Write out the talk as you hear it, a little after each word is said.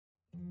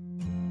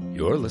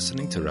You're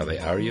listening to Rabbi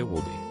Aryeh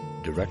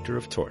Wolbe, Director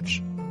of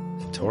Torch,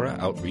 the Torah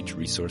Outreach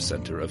Resource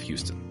Center of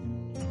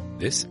Houston.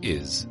 This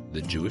is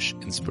the Jewish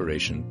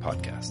Inspiration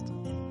Podcast.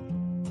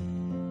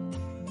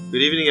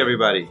 Good evening,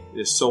 everybody. It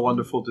is so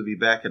wonderful to be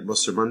back at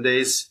Musar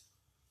Mondays.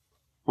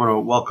 I want to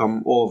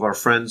welcome all of our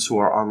friends who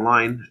are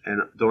online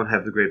and don't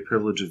have the great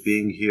privilege of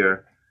being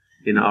here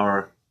in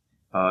our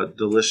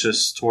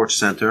delicious Torch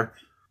Center.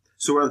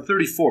 So we're on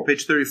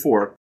page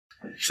 34.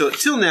 So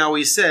till now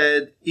we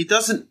said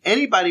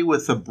anybody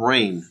with a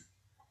brain,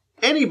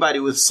 anybody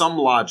with some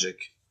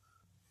logic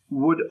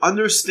would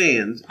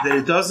understand that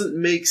it doesn't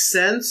make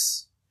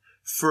sense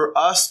for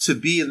us to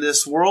be in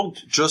this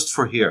world just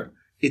for here.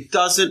 It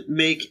doesn't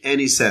make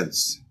any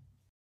sense.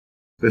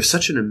 We have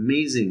such an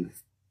amazing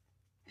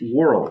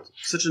world,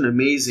 such an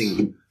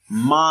amazing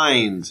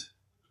mind,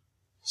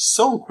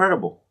 so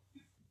incredible.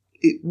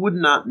 It would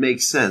not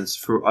make sense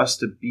for us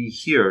to be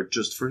here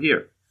just for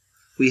here.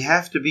 We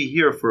have to be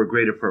here for a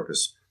greater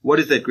purpose. What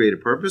is that greater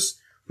purpose?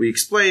 We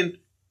explained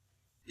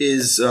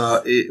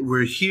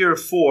we're here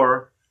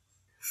for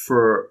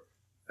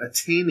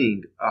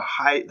attaining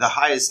the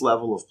highest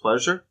level of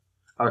pleasure,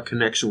 our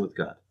connection with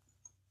God.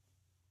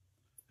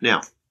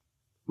 Now,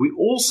 we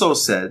also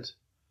said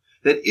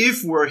that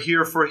if we're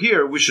here for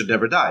here, we should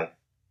never die.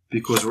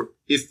 Because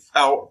if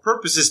our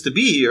purpose is to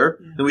be here,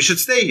 then we should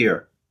stay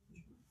here.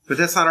 But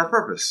that's not our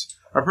purpose.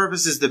 Our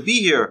purpose is to be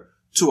here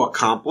to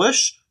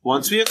accomplish.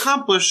 Once we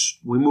accomplish,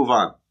 we move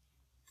on.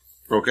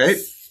 Okay?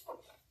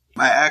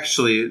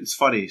 It's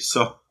funny.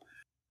 So,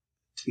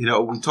 we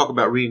talk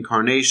about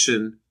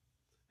reincarnation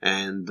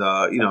and,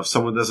 if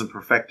someone doesn't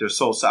perfect their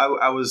soul. So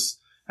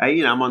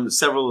I'm on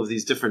several of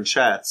these different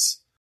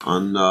chats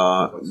on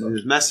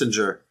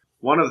Messenger.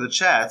 One of the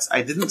chats,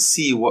 I didn't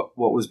see what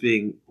was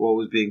being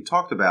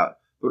talked about,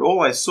 but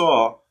all I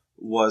saw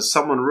was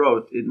someone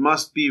wrote, it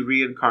must be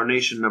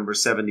reincarnation number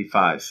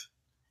 75.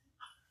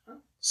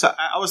 So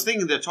I was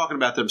thinking they're talking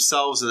about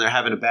themselves and they're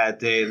having a bad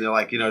day and they're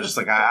like,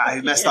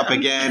 I messed up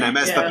again, I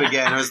messed up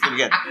again.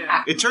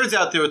 Yeah. It turns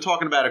out they were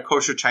talking about a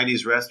kosher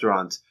Chinese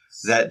restaurant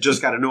that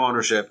just got a new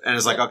ownership and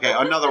it's like, okay,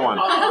 another one.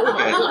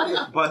 Okay.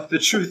 But the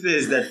truth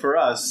is that for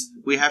us,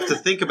 we have to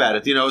think about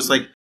it. It's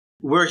like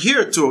we're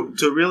here to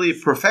really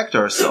perfect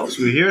ourselves.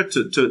 We're here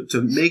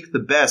to make the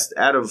best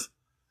out of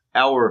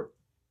our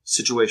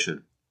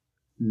situation.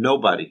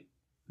 Nobody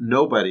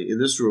in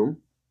this room,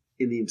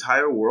 in the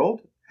entire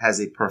world, has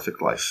a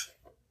perfect life.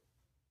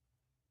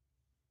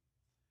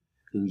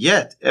 And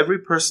yet, every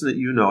person that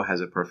you know has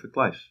a perfect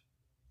life.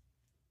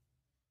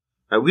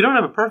 Right? We don't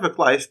have a perfect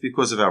life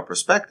because of our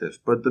perspective,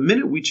 but the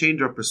minute we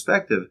change our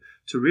perspective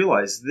to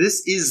realize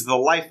this is the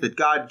life that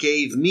God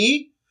gave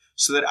me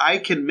so that I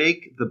can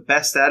make the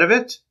best out of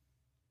it,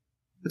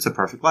 it's a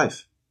perfect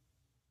life.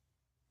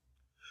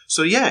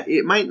 So yeah,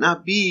 it might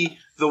not be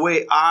the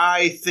way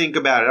I think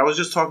about it. I was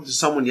just talking to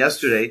someone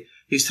yesterday.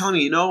 He's telling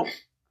me,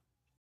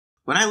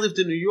 when I lived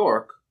in New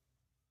York,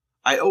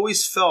 I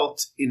always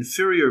felt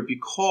inferior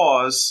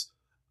because,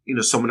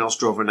 someone else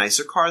drove a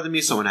nicer car than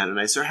me, someone had a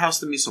nicer house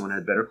than me, someone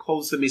had better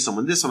clothes than me,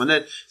 someone this, someone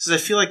that. He says, I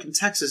feel like in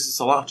Texas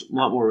it's a lot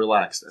more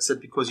relaxed. I said,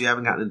 because you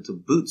haven't gotten into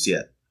boots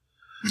yet.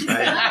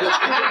 Right?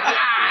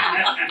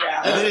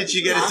 The minute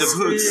you get into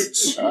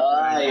boots.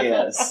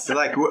 Yes. They're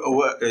like,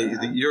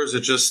 yours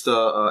are just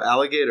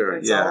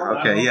alligator? Yeah,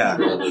 okay, yeah.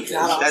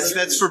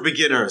 That's for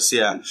beginners,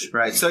 yeah.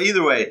 Right, so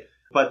either way.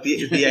 But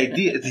the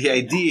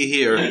idea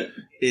here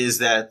is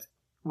that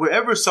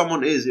wherever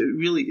someone is, it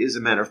really is a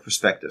matter of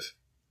perspective.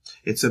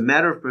 It's a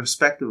matter of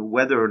perspective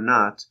whether or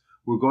not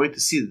we're going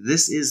to see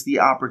this is the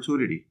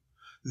opportunity.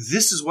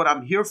 This is what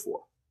I'm here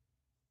for.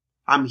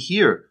 I'm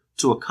here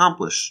to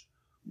accomplish,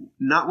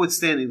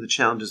 notwithstanding the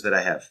challenges that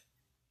I have.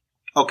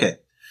 Okay,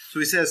 so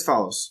he says as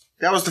follows.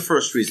 That was the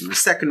first reason. The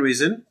second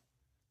reason,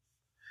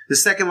 the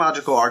second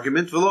logical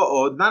argument,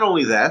 not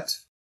only that,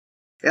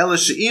 but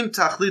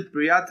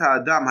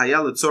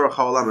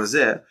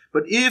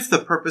if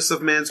the purpose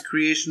of man's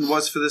creation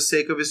was for the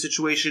sake of his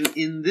situation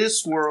in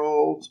this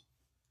world,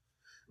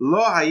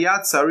 then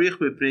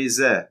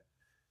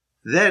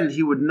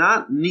he would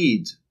not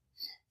need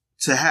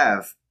to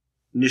have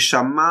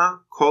neshama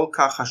kol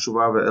kach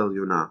hashuva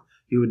ve'elyona.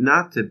 He would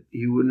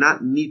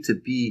not need to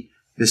be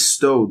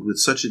bestowed with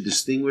such a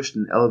distinguished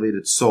and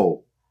elevated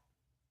soul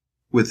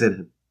within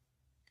him.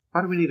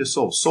 Why do we need a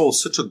soul? Soul is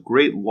such a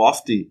great,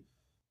 lofty,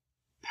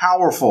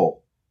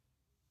 powerful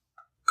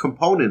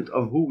component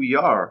of who we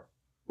are.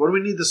 What do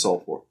we need the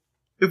soul for?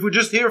 If we're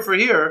just here for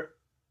here,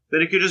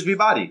 then it could just be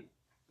body.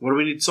 What do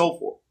we need soul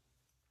for?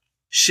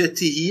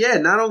 Shetihiyeh,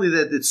 not only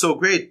that it's so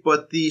great,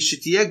 but the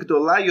shetihiyeh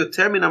gdola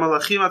yoter min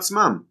hamalachim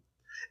atzmam.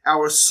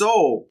 Our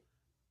soul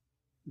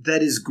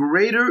that is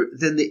greater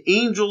than the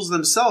angels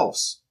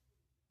themselves.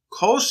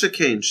 Kol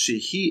sheken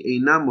shehi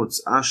eina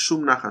motzah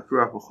shum nachat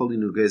ruach b'chol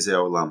inugei zeh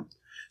haolam.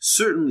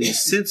 Certainly,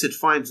 since it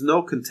finds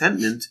no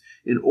contentment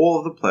in all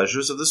of the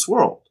pleasures of this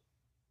world.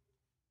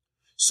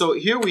 So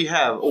here we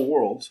have a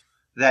world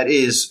that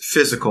is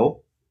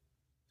physical,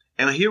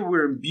 and here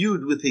we're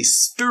imbued with a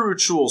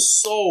spiritual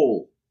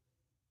soul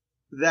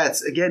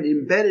that's, again,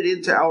 embedded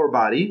into our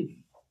body,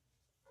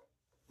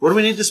 what do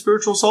we need the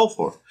spiritual soul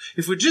for?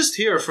 If we're just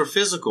here for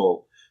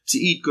physical, to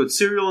eat good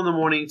cereal in the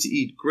morning, to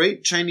eat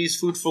great Chinese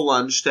food for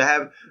lunch, to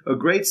have a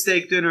great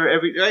steak dinner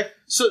every day,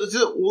 so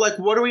like,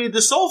 what do we need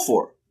the soul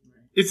for?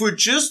 If we're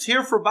just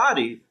here for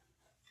body,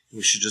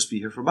 we should just be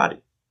here for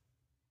body.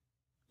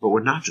 But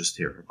we're not just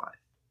here for body.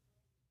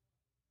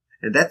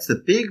 And that's the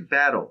big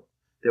battle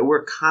that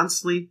we're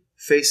constantly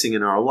facing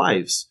in our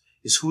lives,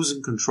 is who's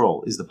in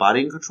control. Is the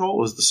body in control,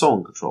 or is the soul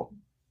in control?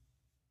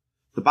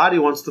 The body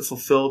wants to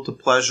fulfill, to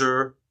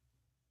pleasure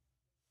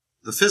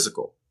the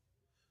physical.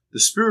 The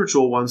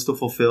spiritual wants to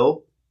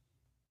fulfill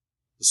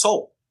the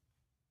soul.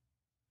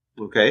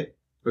 Okay?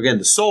 Again,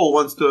 the soul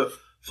wants to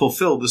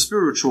fulfill the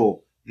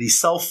spiritual, the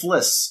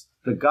selfless,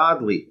 the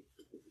godly.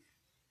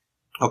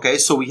 Okay,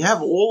 so we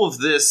have all of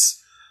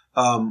this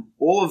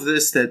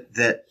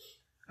that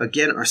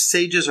again, our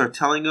sages are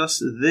telling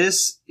us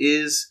this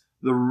is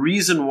the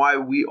reason why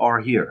we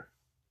are here.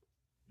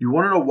 You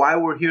want to know why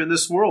we're here in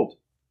this world?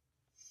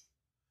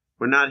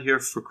 We're not here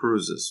for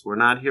cruises. We're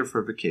not here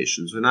for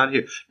vacations. We're not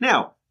here.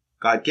 Now,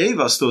 God gave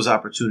us those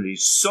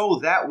opportunities so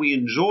that we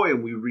enjoy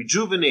and we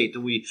rejuvenate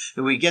and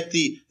we get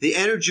the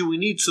energy we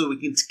need so we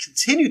can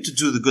continue to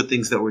do the good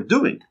things that we're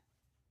doing.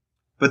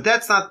 But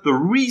that's not the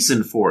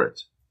reason for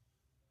it.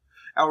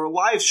 Our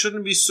life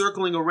shouldn't be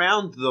circling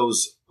around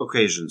those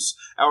occasions.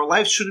 Our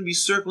life shouldn't be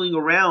circling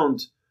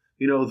around,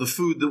 the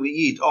food that we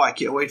eat. Oh, I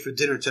can't wait for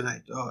dinner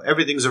tonight. Oh,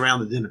 everything's around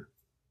the dinner.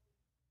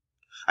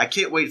 I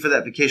can't wait for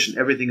that vacation.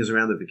 Everything is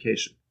around the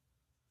vacation.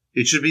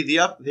 It should be the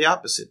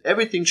opposite.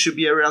 Everything should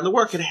be around the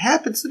work. It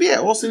happens to be. I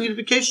also need a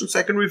vacation so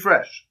I can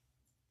refresh.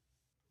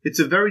 It's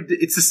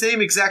the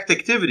same exact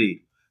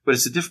activity, but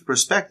it's a different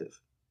perspective.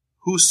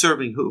 Who's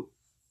serving who?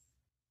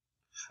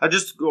 I'll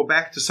just go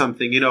back to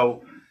something.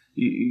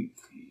 You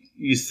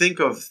think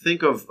of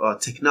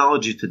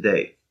technology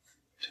today.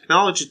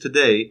 Technology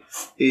today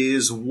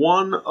is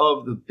one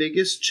of the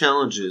biggest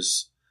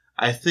challenges.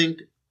 I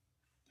think,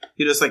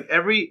 it's like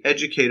every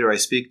educator I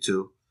speak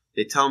to,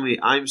 they tell me,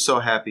 I'm so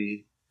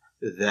happy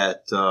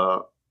that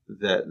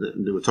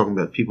they were talking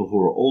about people who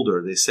are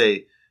older. They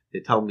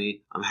tell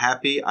me, I'm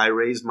happy I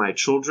raised my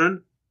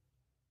children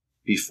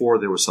before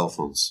there were cell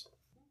phones.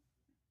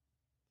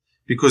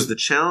 Because the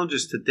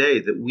challenges today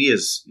that we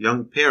as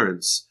young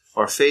parents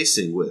are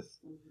facing with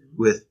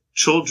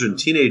children,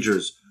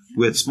 teenagers,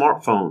 with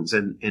smartphones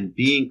and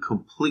being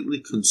completely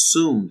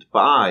consumed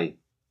by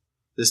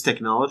this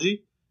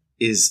technology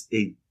it's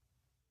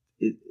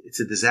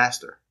a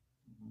disaster.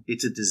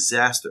 It's a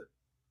disaster.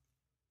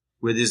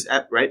 Where there's,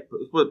 right?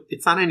 But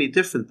it's not any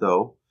different,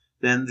 though,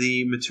 than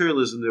the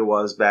materialism there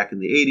was back in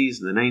the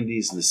 80s, and the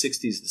 90s, and the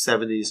 60s, the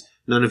 70s.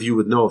 None of you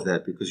would know of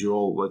that because you're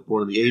all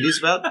born in the 80s,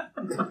 about,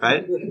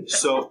 right?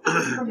 So,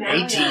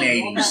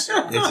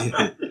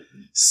 1880s.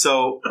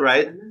 So,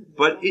 right?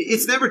 But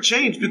it's never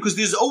changed because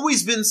there's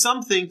always been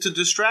something to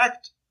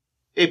distract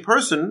a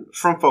person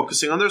from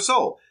focusing on their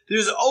soul.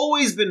 There's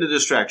always been a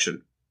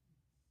distraction.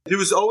 There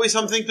was always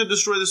something to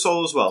destroy the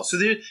soul as well. So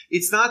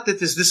it's not that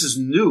this is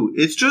new.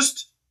 It's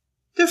just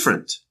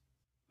different.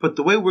 But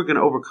the way we're going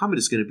to overcome it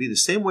is going to be the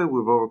same way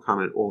we've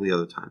overcome it all the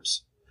other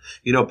times.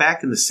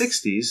 Back in the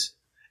 60s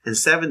and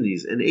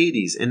 70s and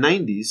 80s and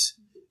 90s,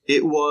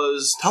 it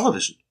was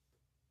television.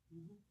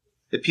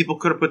 That people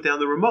could have put down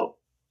the remote.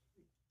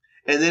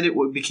 And then it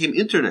became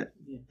internet.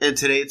 And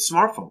today it's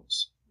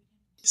smartphones.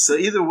 So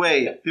either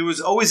way, there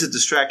was always a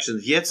distraction.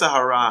 Yetzer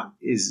Hara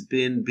has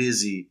been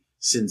busy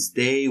since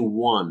day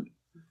one,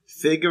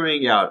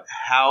 figuring out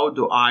how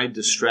do I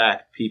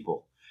distract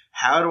people?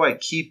 How do I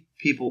keep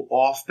people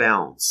off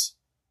balance?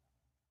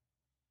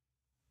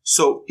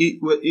 So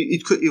it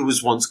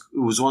was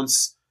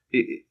once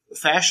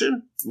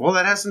fashion. Well,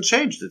 that hasn't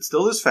changed. It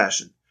still is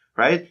fashion,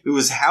 right? It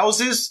was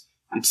houses.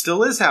 It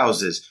still is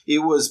houses. It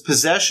was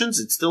possessions.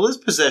 It still is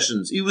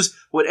possessions. It was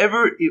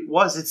whatever it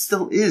was. It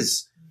still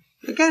is.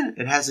 Again,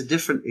 it has a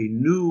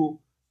new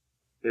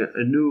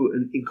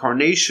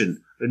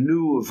incarnation, a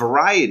new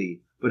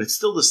variety, but it's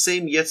still the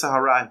same Yetzer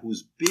Hara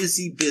who's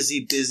busy,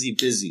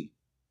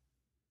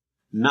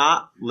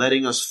 not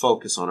letting us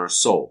focus on our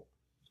soul.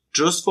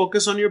 Just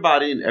focus on your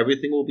body and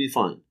everything will be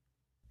fine.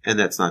 And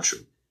that's not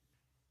true.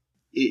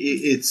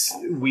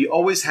 We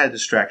always had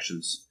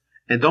distractions.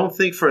 And don't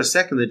think for a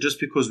second that just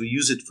because we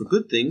use it for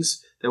good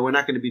things, that we're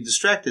not going to be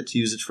distracted to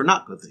use it for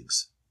not good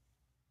things.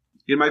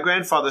 My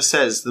grandfather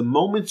says, the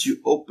moment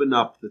you open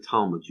up the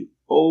Talmud, you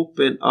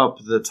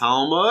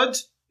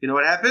know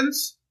what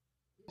happens?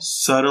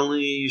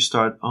 Suddenly you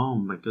start, oh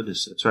my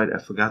goodness, that's right, I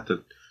forgot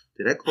did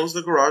I close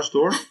the garage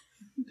door?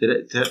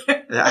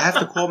 I have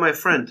to call my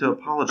friend to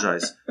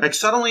apologize. Like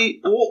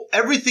suddenly,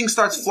 everything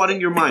starts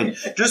flooding your mind.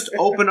 Just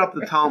open up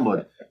the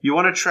Talmud. You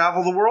want to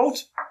travel the world?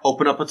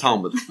 Open up a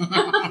Talmud.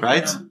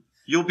 Right?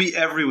 You'll be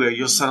everywhere.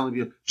 You'll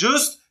suddenly be...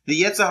 Just the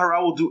Yetzer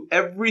Hara will do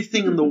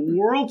everything in the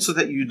world so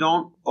that you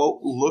don't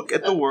look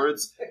at the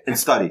words and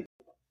study.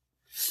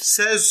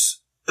 Says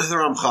the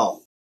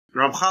Ramchal.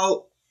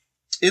 Ramchal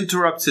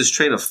interrupts his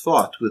train of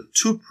thought with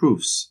two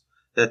proofs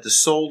that the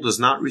soul does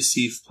not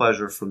receive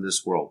pleasure from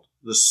this world.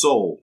 The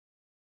soul,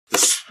 the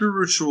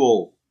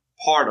spiritual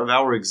part of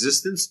our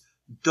existence,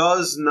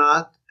 does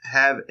not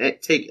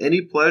take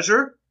any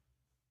pleasure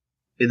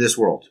in this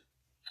world.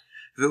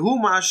 This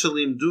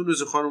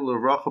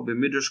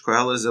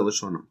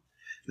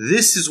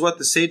is what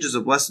the sages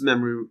of blessed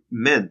memory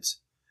meant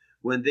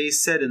when they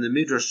said in the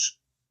Midrash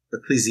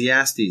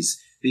Ecclesiastes,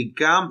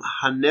 Vigam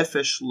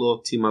hanefesh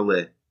lo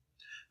timale.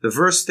 The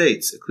verse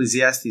states,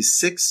 Ecclesiastes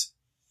 6,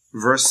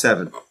 verse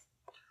 7,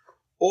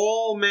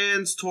 all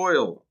man's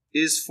toil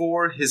is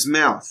for his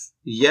mouth,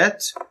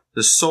 yet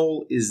the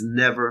soul is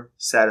never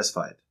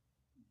satisfied.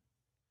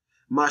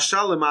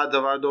 Mashal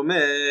davar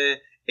domeh,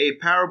 a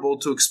parable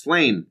to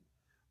explain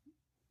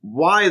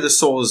why the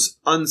soul is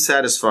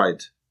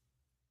unsatisfied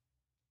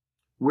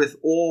with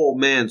all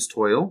man's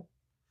toil.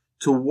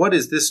 To what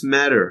is this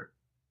matter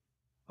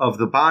of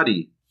the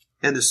body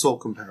and the soul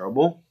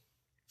comparable?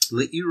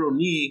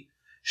 Le'ironi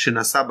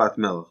shenasa bat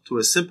melech, to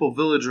a simple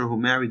villager who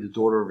married the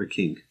daughter of a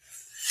king.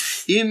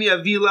 Im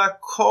yavila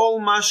kol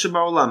ma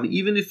shebaolam,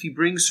 even if he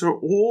brings her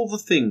all the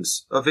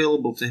things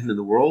available to him in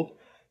the world,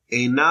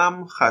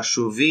 einam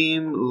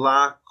chashuvim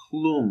la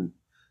klum,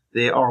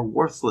 they are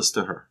worthless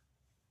to her.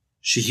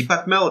 Shehi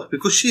bat melech,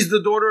 because she's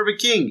the daughter of a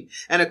king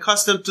and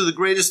accustomed to the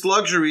greatest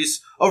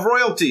luxuries of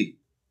royalty.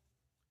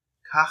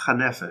 Kach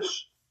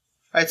hanefesh.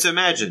 Right, so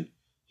imagine,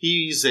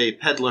 he's a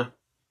peddler,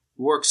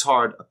 works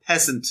hard, a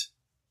peasant.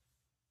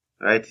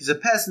 Right, he's a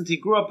peasant, he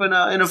grew up in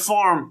a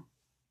farm.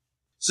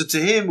 So to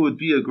him, it would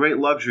be a great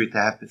luxury to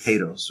have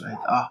potatoes, right?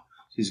 So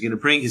he's going to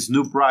bring his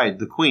new bride,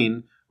 the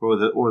queen, or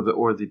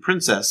the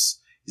princess.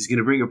 He's going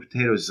to bring her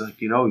potatoes. He's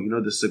like, you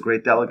know, this is a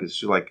great delicacy.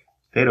 She's like,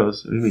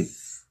 potatoes? What do you mean?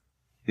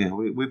 You know,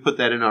 we put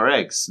that in our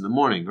eggs in the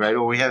morning, right?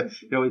 Or we have,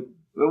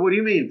 what do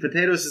you mean?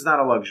 Potatoes is not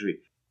a luxury.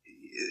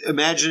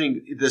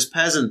 Imagining this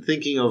peasant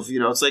thinking of,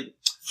 it's like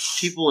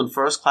people in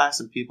first class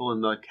and people in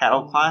the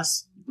cattle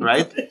class,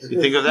 right? You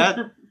think of that?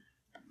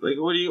 Like,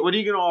 what are you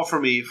going to offer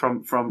me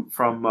from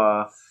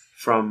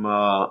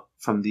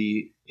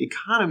the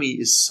economy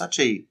is such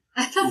a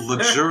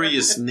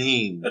luxurious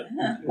name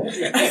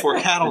for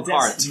cattle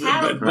cart,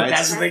 right? But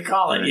that's what they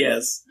call it,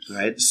 yes.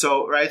 Right.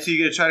 So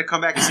you're gonna try to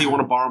come back and say, you want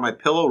to borrow my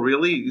pillow?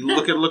 Really?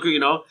 Look at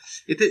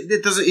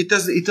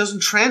it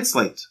doesn't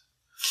translate.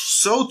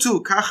 So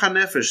too, kacha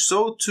nefesh.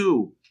 So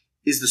too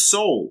is the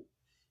soul.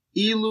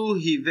 Ilu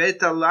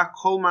hiveta la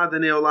kol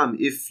ma'adanei olam.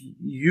 If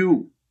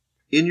you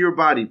in your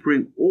body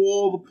bring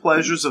all the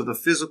pleasures of the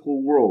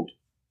physical world,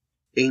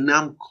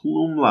 einam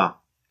klum la,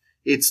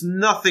 it's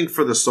nothing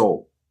for the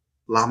soul.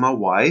 Lama,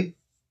 why?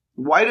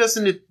 Why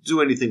doesn't it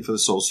do anything for the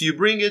soul? So you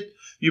bring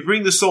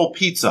the soul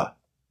pizza.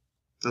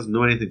 Doesn't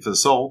do anything for the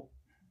soul.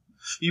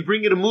 You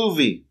bring it a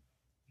movie.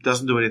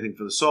 Doesn't do anything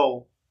for the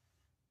soul.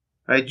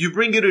 Right? You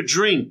bring it a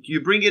drink.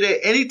 You bring it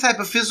any type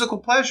of physical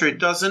pleasure. It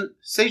doesn't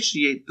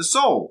satiate the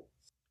soul.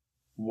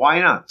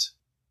 Why not?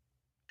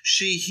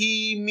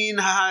 Shihi min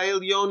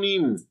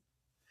ha'elyonim.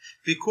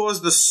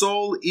 Because the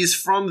soul is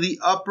from the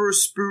upper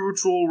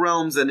spiritual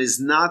realms and is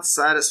not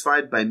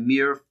satisfied by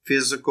mere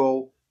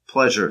physical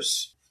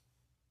pleasures.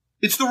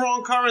 It's the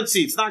wrong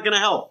currency. It's not going to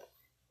help.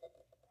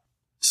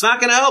 It's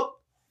not going to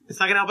help. It's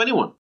not going to help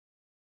anyone.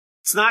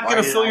 It's not going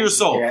to fill your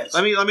soul. Yes.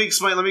 Let me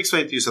explain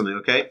to you something,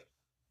 okay?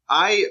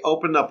 I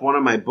opened up one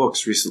of my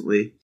books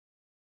recently,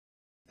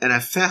 and I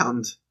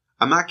found,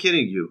 I'm not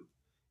kidding you,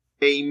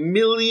 a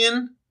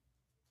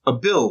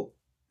bill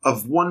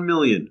of 1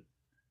 million.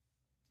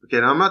 Okay,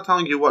 now I'm not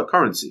telling you what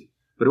currency,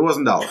 but it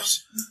wasn't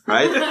dollars,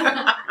 right?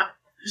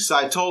 So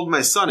I told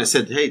my son, I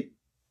said, hey,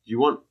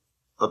 you want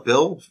a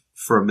bill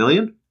for 1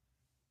 million?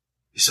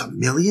 He said, 1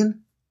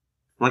 million?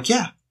 I'm like,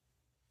 yeah,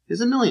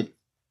 here's 1 million.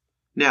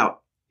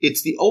 Now,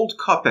 it's the old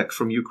kopek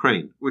from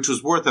Ukraine, which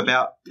was worth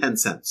about 10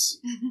 cents.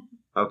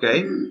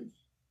 Okay?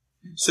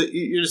 So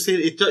you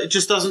understand,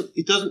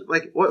 it doesn't,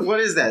 like, what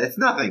is that? It's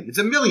nothing. It's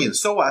 1 million.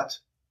 So what?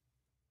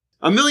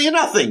 1 million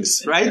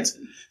nothings, right?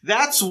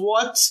 That's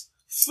what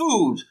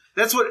food,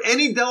 that's what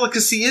any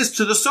delicacy is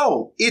to the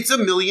soul. It's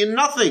 1 million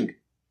nothing.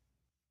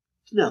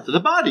 Now, to the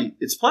body,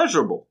 it's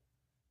pleasurable.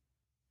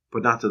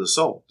 But not to the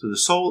soul. To the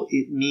soul,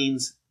 it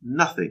means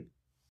nothing.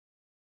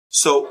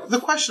 So the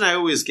question I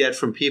always get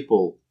from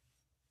people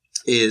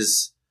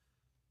is,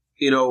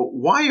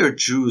 why are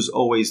Jews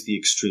always the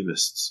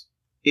extremists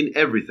in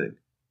everything?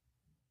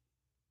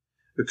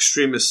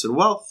 Extremists in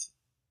wealth,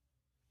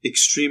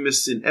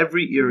 extremists in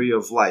every area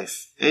of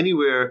life.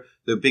 Anywhere,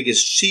 the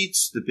biggest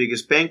cheats, the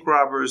biggest bank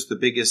robbers, the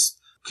biggest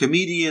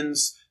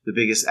comedians, the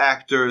biggest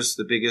actors,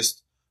 the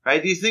biggest,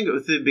 right? Do you think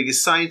of the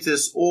biggest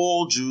scientists?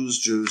 All Jews,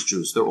 Jews,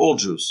 Jews. They're all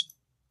Jews.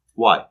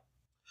 Why?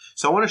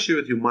 So I want to share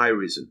with you my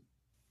reason.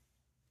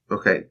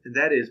 Okay, and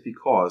that is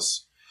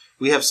because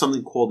we have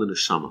something called a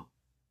neshama.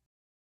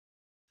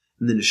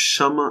 And the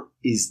neshama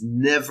is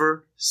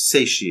never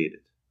satiated.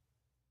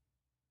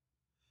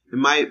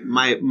 And my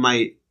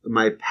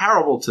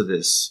parable to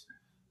this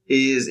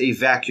is a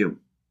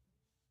vacuum.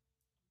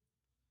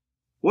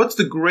 What's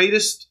the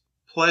greatest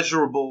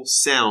pleasurable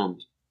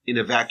sound in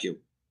a vacuum?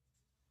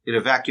 In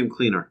a vacuum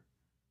cleaner?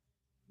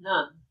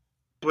 None.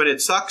 When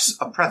it sucks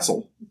a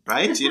pretzel,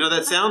 right? You know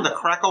that sound, the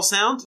crackle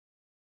sound?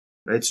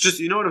 It's just,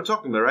 you know what I'm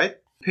talking about, right?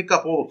 Pick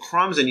up all the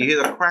crumbs and you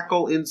hear the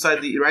crackle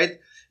inside the, right?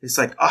 It's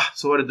like,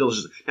 so what a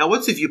delicious. Now,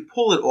 what's if you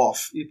pull it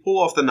off? You pull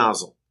off the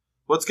nozzle.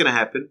 What's going to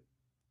happen?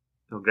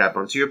 It'll grab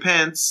onto your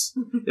pants.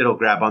 It'll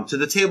grab onto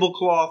the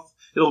tablecloth.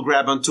 It'll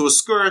grab onto a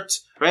skirt,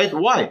 right?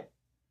 Why?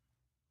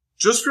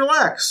 Just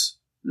relax.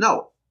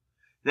 No.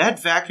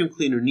 That vacuum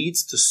cleaner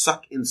needs to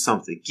suck in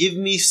something. Give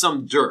me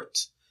some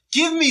dirt.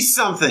 Give me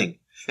something.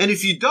 And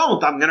if you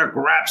don't, I'm going to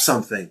grab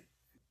something.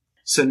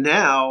 So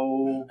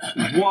now,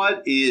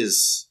 what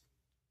is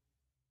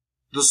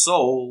the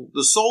soul?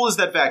 The soul is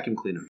that vacuum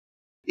cleaner.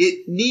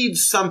 It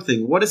needs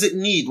something. What does it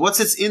need? What's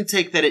its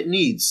intake that it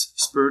needs?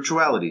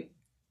 Spirituality.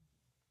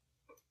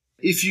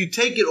 If you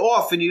take it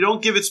off and you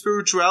don't give it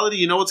spirituality,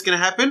 you know what's going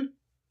to happen?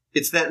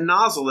 It's that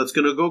nozzle that's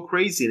going to go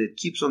crazy and it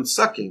keeps on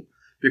sucking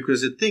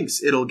because it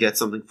thinks it'll get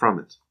something from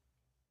it.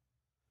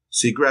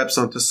 So you grab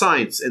onto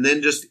science and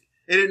then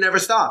and it never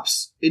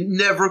stops. It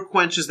never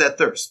quenches that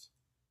thirst.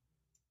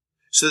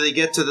 So they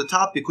get to the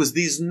top because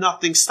there's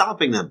nothing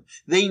stopping them.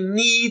 They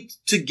need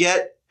to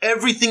get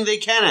everything they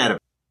can out of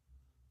it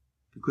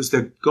because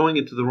they're going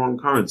into the wrong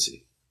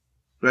currency.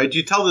 Right?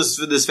 You tell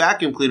this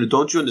vacuum cleaner,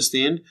 don't you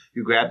understand?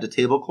 You grab the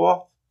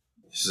tablecloth.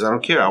 He says, I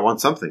don't care. I want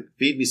something.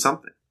 Feed me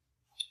something.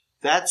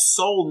 That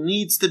soul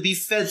needs to be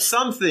fed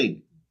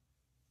something.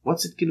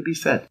 What's it going to be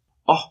fed?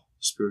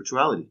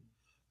 Spirituality.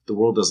 The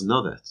world doesn't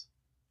know that.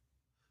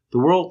 The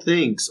world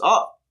thinks,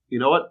 you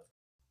know what?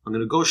 I'm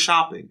going to go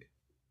shopping.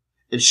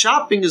 And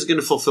shopping is going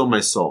to fulfill my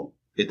soul.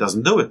 It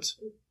doesn't do it.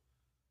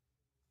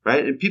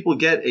 Right? And people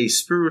get a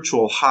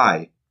spiritual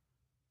high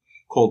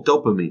called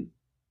dopamine.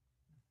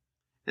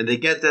 And they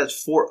get that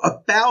for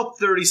about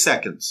 30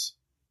 seconds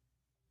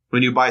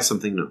when you buy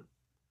something new.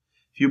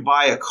 If you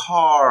buy a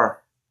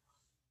car,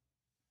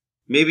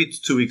 maybe it's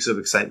 2 weeks of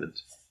excitement.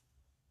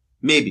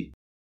 Maybe.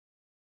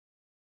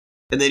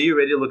 And then you're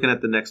ready looking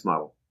at the next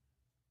model.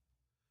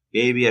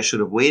 Maybe I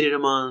should have waited a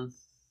month.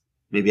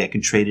 Maybe I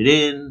can trade it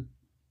in.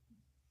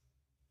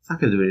 It's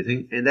not going to do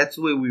anything. And that's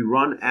the way we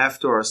run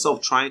after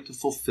ourselves, trying to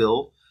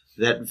fulfill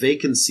that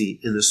vacancy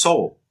in the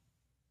soul.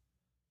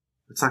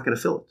 It's not going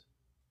to fill it.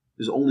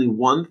 There's only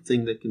one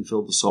thing that can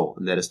fill the soul,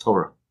 and that is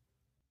Torah.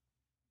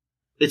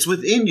 It's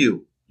within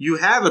you. You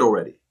have it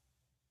already.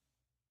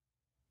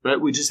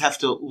 Right? We just have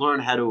to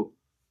learn how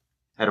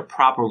to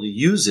properly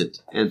use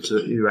it and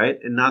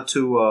not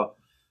to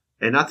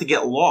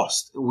get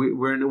lost.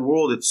 We're in a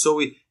world. It's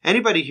so.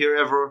 Anybody here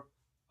ever?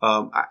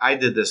 I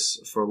did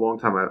this for a long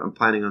time. I'm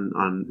planning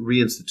on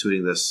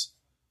reinstituting this,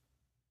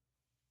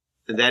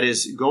 and that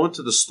is go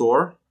into the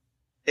store,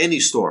 any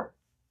store,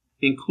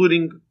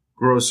 including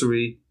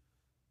grocery.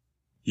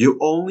 You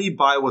only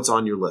buy what's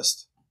on your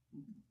list.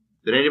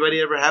 Did anybody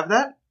ever have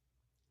that?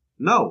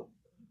 No.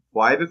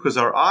 Why? Because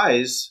our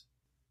eyes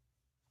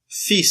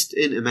feast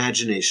in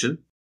imagination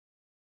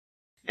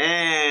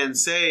and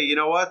say, you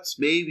know what,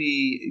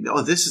 maybe,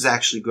 this is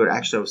actually good.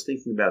 Actually, I was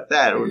thinking about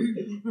that.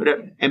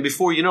 And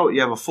before you know it,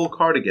 you have a full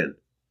cart again.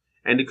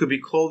 And it could be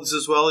clothes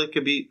as well. It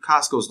could be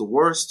Costco's the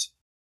worst.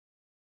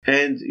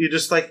 And you're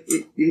just like,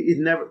 it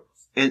never,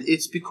 and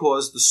it's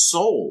because the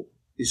soul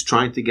is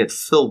trying to get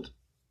filled.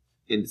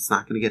 And it's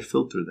not going to get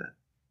filled through that.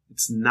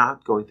 It's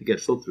not going to get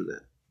filled through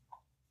that.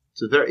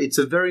 It's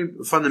a very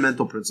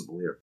fundamental principle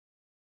here.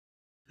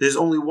 There's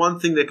only one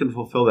thing that can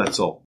fulfill that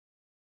soul.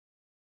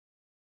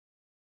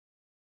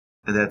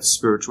 And that's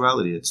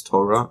spirituality. It's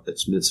Torah.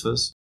 It's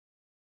mitzvahs.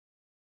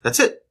 That's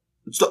it.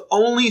 It's the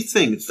only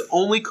thing. It's the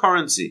only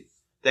currency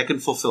that can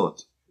fulfill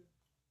it.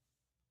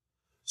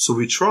 So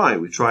we try.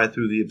 We try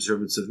through the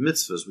observance of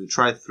mitzvahs. We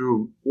try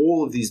through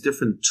all of these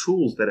different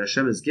tools that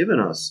Hashem has given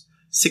us.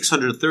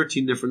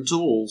 613 different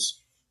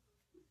tools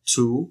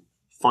to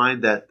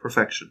find that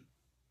perfection.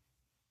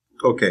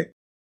 Okay.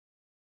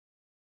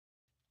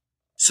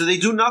 So they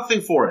do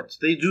nothing for it.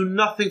 They do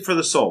nothing for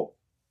the soul.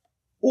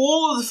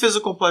 All of the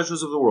physical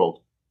pleasures of the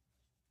world,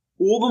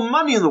 all the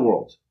money in the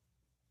world,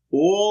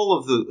 all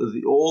of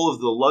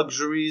the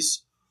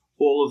luxuries,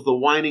 all of the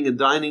wining and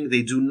dining,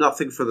 they do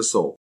nothing for the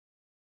soul.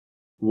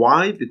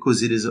 Why?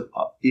 Because it is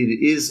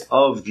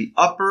of the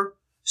upper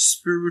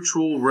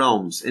spiritual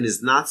realms and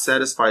is not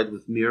satisfied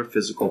with mere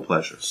physical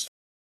pleasures.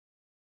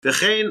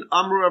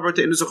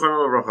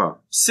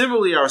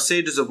 Similarly, our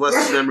sages of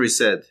blessed memory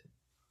said,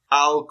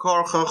 Al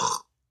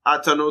korchach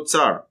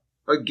atanotzar,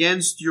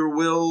 against your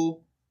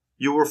will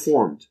you were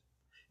formed.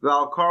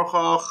 Val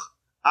korchach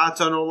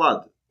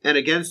atanolad, and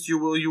against your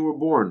will you were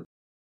born.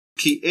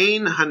 Ki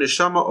ein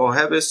haneshama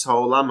oheves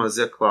haolam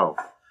hazeh klal.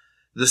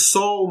 The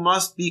soul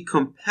must be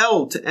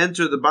compelled to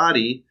enter the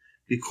body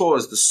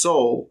because the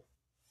soul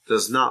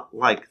does not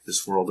like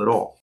this world at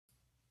all.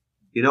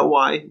 You know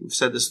why? We've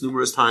said this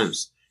numerous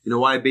times. You know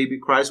why a baby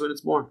cries when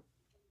it's born?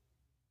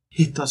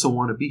 He doesn't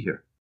want to be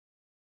here.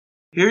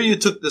 Here you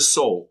took the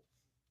soul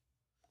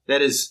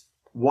that is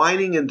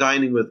wining and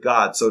dining with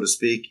God, so to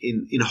speak,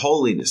 in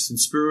holiness, in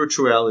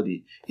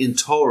spirituality, in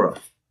Torah.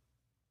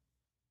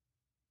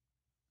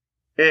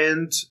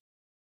 And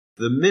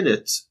the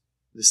minute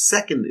the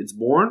second it's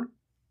born,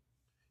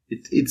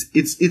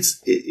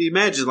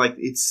 imagine like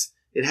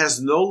it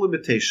has no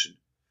limitation.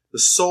 The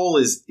soul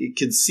it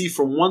can see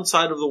from one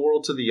side of the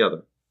world to the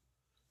other.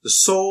 The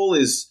soul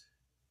is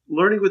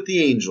learning with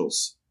the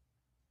angels.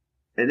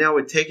 And now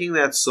we're taking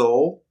that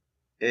soul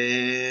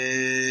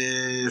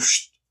and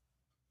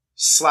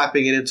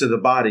slapping it into the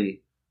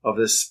body of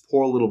this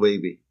poor little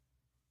baby.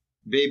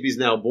 Baby's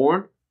now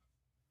born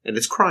and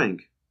it's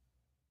crying.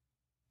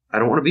 I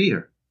don't want to be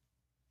here.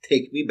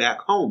 Take me back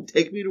home.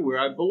 Take me to where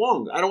I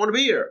belong. I don't want to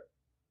be here.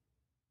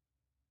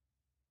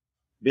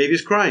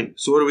 Baby's crying.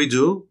 So what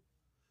do?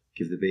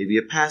 Give the baby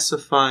a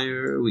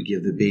pacifier. We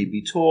give the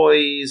baby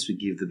toys. We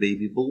give the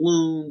baby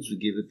balloons. We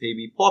give the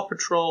baby Paw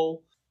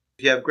Patrol.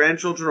 If you have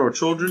grandchildren or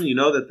children, you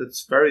know that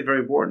that's very, very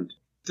important.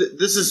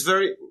 This is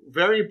very,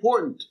 very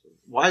important.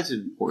 Why is it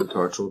important to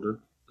our children?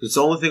 Because it's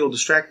the only thing that will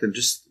distract them.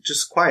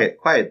 Just quiet.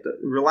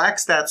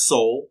 Relax that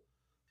soul.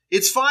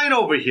 It's fine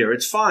over here.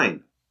 It's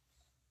fine.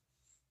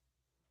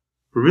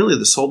 But really,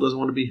 the soul doesn't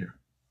want to be here.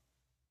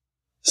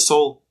 The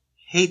soul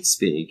hates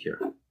being here.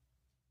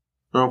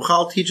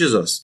 Ramchal teaches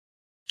us,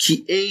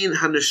 Ki ein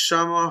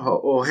haneshama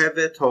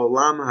ha'ohevet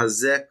ha'olam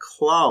hazeh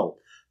klal.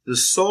 The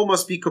soul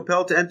must be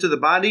compelled to enter the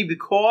body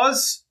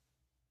because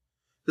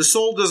the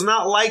soul does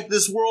not like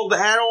this world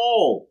at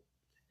all.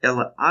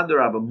 Ela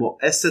adarabah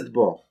mo'esed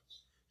bo.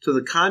 To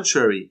the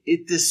contrary,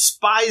 it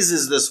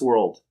despises this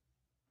world.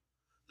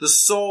 The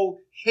soul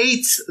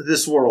hates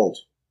this world.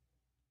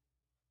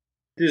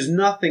 There's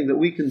nothing that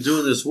we can do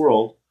in this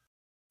world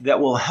that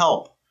will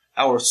help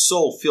our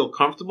soul feel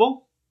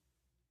comfortable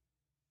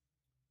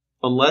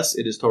unless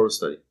it is Torah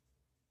study,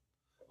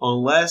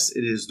 unless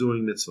it is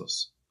doing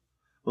mitzvahs,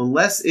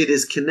 unless it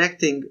is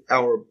connecting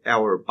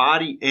our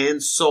body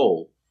and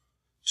soul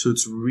to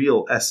its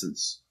real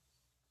essence.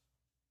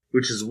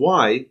 Which is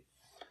why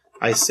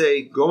I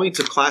say going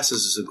to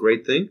classes is a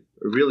great thing.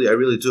 I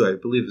really do. I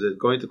believe that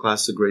going to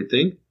class is a great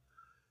thing.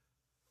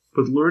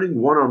 But learning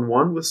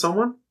one-on-one with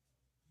someone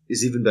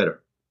is even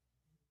better.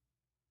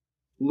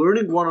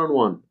 Learning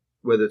one-on-one,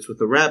 whether it's with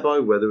a rabbi,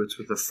 whether it's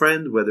with a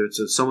friend, whether it's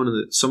with someone in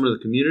the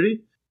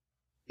community,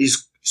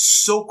 is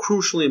so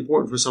crucially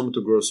important for someone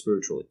to grow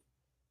spiritually.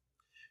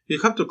 You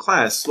come to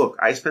class, look,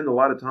 I spend a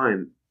lot of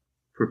time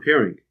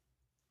preparing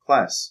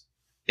class,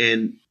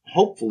 and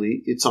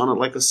hopefully it's on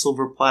like a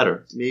silver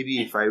platter.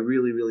 Maybe if I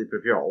really, really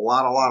prepare a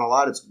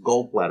lot, it's a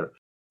gold platter.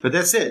 But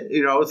that's it.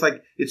 It's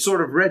like, it's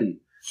sort of ready.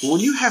 But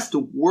when you have to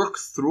work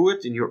through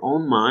it in your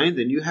own mind,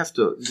 and you have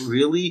to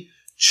really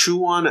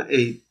chew on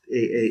a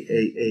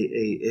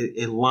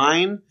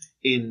line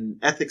in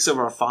Ethics of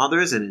Our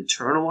Fathers and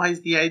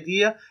internalize the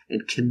idea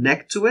and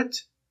connect to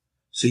it,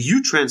 so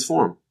you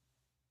transform.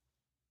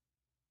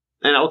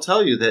 And I'll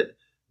tell you that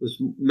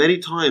many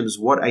times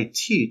what I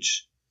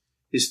teach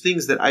is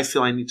things that I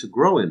feel I need to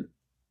grow in.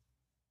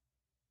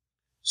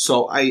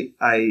 So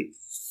I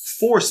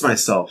force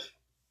myself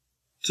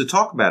to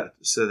talk about it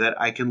so that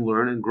I can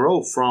learn and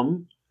grow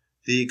from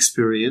the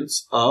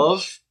experience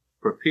of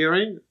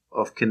preparing,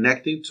 of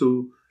connecting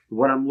to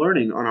what I'm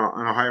learning on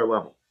a higher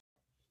level.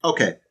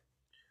 Okay.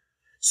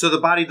 So the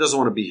body doesn't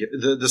want to be here.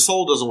 The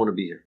soul doesn't want to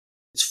be here.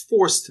 It's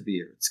forced to be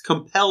here. It's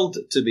compelled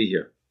to be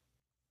here.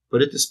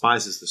 But it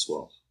despises this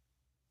world.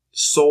 The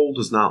soul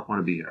does not want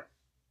to be here.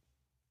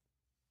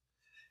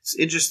 It's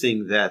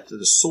interesting that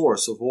the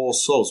source of all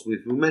souls, we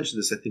mentioned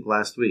this, I think,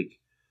 last week,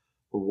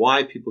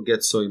 why people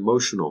get so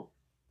emotional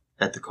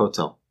at the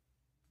Kotel,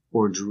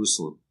 or in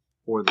Jerusalem,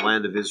 or in the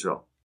land of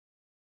Israel.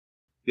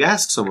 You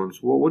ask someone,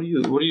 well, what are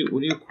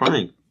you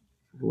crying?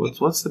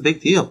 What's the big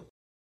deal?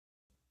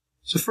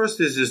 So first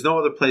is, there's no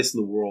other place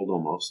in the world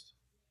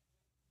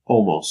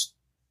almost,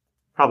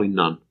 probably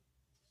none,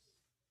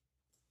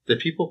 that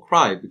people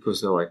cry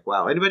because they're like,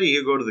 wow. Anybody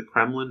here go to the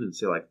Kremlin and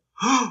say like,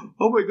 oh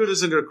my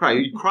goodness, I'm going to cry?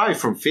 You cry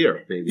from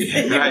fear, maybe,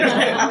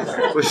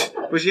 right?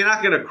 but you're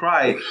not going to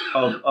cry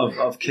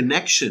of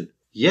connection.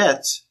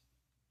 Yet,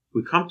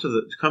 we come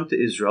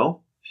to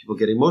Israel, people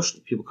get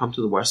emotional. People come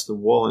to the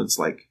Western Wall, and it's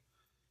like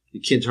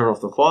you can't turn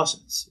off the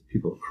faucets.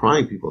 People are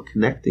crying, people are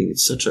connecting.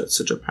 It's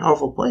such a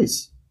powerful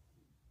place.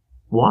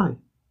 Why?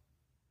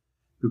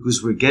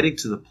 Because we're getting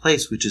to the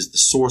place which is the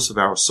source of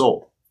our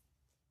soul.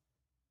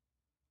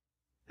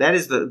 That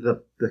is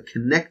the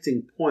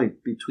connecting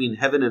point between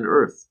heaven and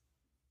earth.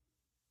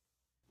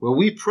 When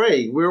we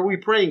pray, where are we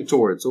praying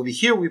towards? Over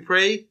here we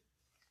pray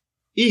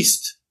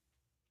east,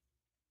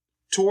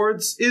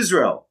 towards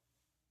Israel.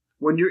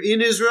 When you're in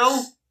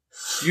Israel,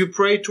 you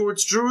pray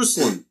towards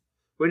Jerusalem.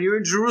 When you're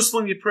in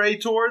Jerusalem, you pray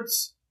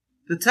towards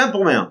the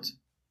Temple Mount.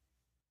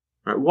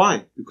 Right?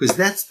 Why? Because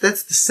that's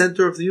the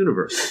center of the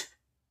universe.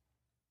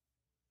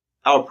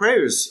 Our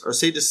prayers are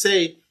said to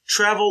say,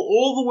 travel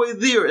all the way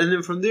there, and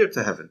then from there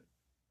to heaven.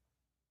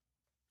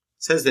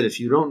 It says that if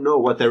you don't know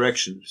what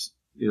directions,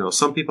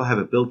 some people have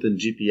a built-in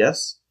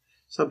GPS.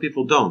 Some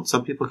people don't.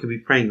 Some people can be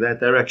praying that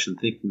direction,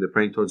 thinking they're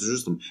praying towards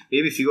Jerusalem.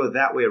 Maybe if you go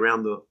that way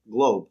around the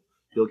globe,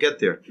 you'll get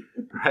there,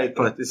 right?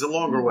 But it's a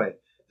longer way.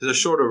 There's a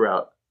shorter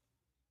route.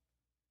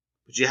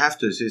 But you have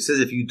to. So it says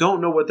if you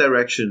don't know what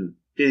direction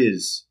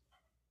is,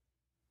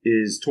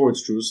 is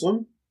towards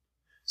Jerusalem.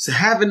 So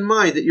have in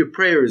mind that your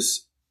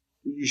prayers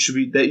should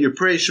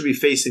be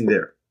facing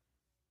there,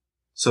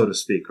 so to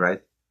speak,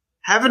 right?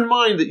 Have in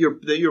mind that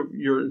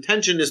your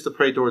intention is to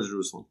pray towards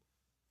Jerusalem.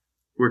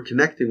 We're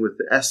connecting with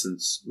the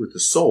essence, with the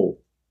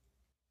soul.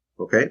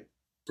 Okay?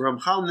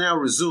 Ramchal now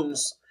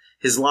resumes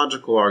his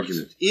logical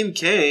argument. Im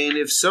kain,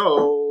 if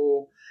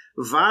so,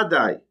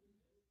 vadai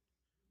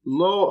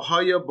lo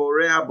haya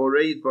borea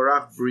boreit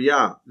barach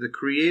bria. The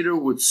Creator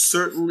would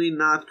certainly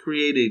not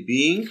create a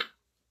being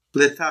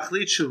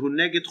letachlit shehu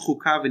neged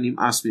chukav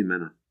v'nim'as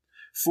mimena,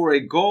 for a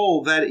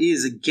goal that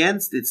is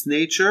against its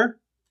nature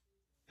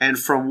and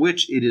from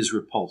which it is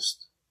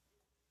repulsed.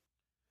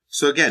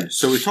 So again,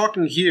 we're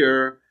talking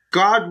here,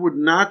 God would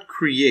not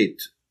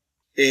create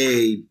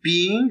a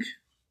being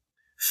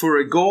for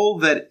a goal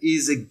that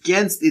is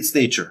against its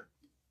nature.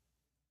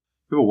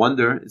 You ever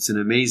wonder, it's an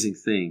amazing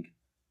thing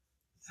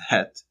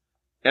that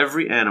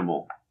every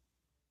animal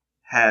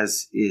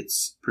has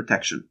its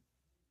protection.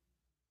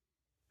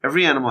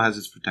 Every animal has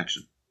its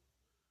protection.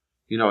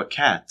 You know, a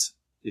cat,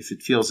 if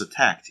it feels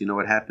attacked, you know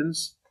what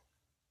happens?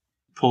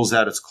 It pulls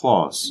out its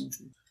claws.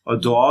 A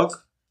dog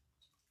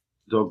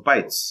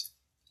bites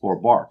or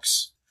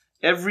barks.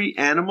 Every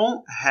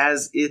animal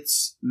has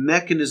its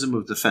mechanism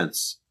of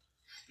defense.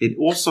 It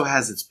also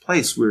has its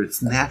place where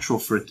it's natural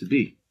for it to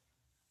be.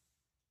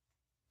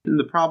 And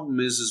the problem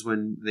is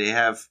when they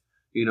have,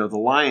 the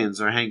lions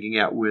are hanging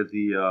out where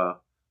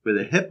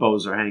the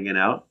hippos are hanging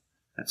out.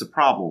 That's a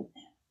problem.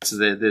 So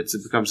that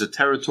it becomes a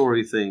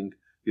territory thing.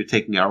 You're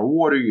taking our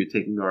water, you're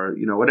taking our,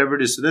 whatever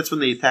it is. So that's when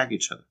they attack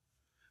each other.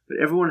 But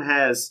everyone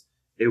has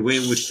a way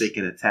in which they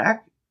can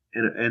attack,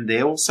 and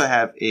they also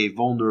have a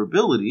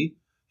vulnerability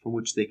from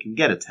which they can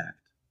get attacked.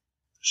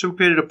 Hashem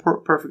created a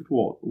perfect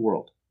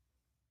world.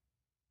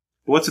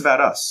 But what's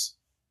about us?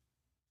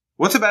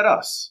 What's about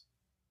us?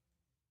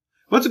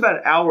 What's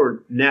about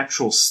our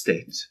natural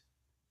state?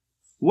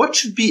 What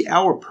should be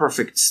our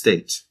perfect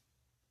state?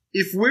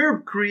 If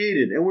we're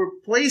created and we're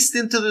placed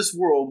into this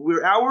world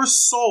where our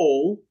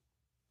soul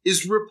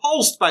is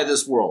repulsed by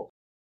this world,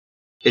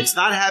 it's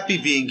not happy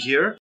being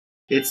here.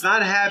 It's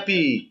not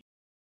happy.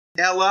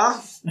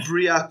 Ella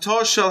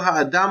briato shel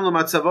ha'adam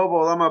l'matzavo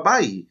ba'olam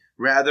habai.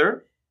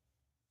 Rather,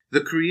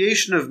 the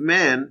creation of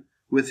man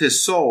with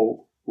his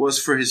soul was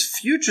for his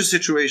future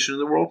situation in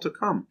the world to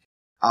come.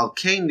 Al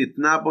kain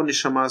nitna bo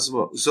neshama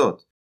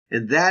zot.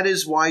 And that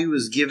is why he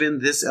was given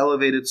this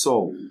elevated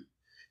soul.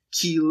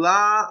 Ki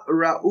la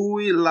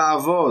ra'ui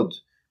la'avod.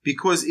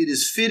 Because it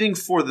is fitting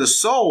for the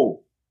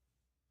soul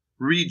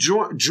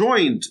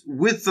joined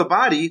with the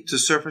body to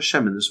serve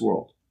Hashem in this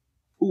world.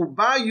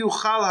 Uba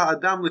yuchal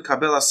ha'adam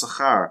lekabel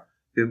ha'sachar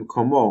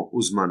b'mkomo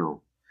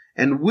uzmano.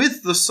 And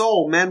with the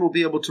soul, man will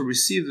be able to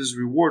receive his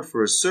reward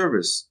for his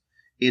service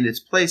in its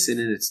place and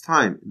in its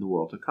time in the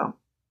world to come.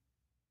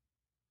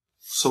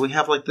 So we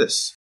have like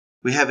this.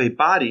 We have a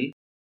body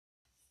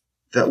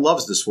that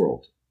loves this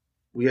world.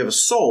 We have a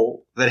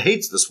soul that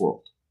hates this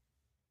world.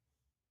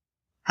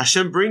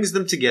 Hashem brings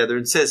them together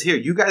and says, here,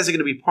 you guys are going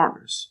to be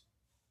partners.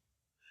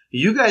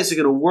 You guys are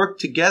going to work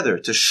together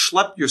to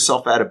schlep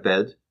yourself out of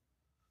bed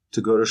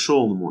to go to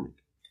shul in the morning.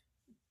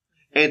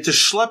 And to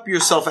schlep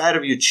yourself out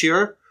of your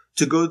chair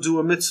to go do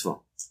a mitzvah.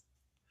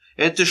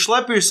 And to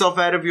schlep yourself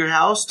out of your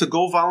house to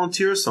go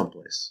volunteer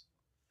someplace.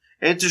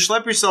 And to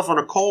schlep yourself on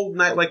a cold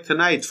night like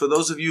tonight. For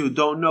those of you who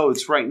don't know,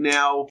 it's right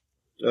now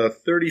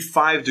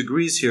 35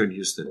 degrees here in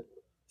Houston.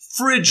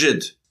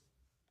 Frigid.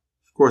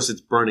 Of course,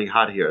 it's burning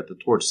hot here at the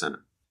Torch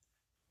Center.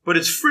 But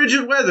it's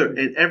frigid weather.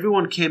 And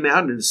everyone came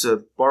out and it's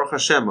Baruch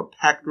Hashem, a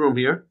packed room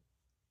here.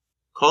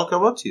 Kol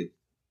hakavod to you.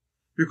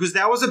 Because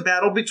that was a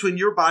battle between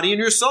your body and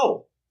your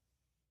soul.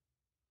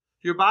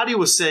 Your body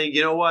was saying,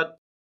 you know what,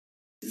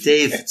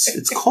 Dave,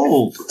 it's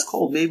cold. It's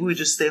cold. Maybe we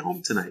just stay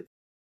home tonight.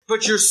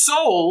 But your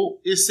soul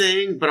is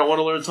saying, but I want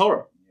to learn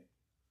Torah.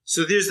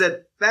 So there's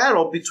that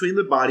battle between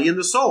the body and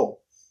the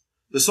soul.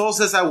 The soul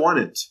says, I want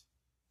it.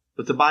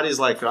 But the body's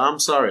like, I'm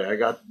sorry, I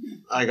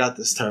got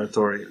this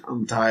territory.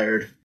 I'm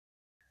tired.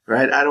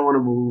 Right? I don't want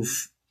to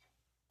move.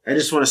 I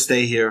just want to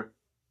stay here.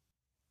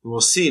 And we'll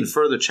see in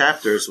further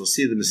chapters, we'll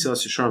see the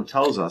Mesillas Yesharim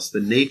tells us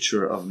the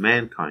nature of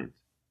mankind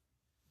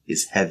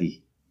is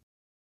heavy.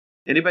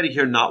 Anybody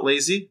here not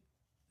lazy?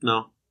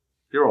 No.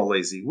 You're all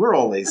lazy. We're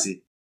all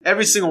lazy.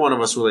 Every single one of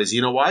us were lazy.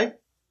 You know why?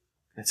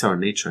 That's our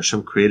nature.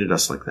 Hashem created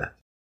us like that.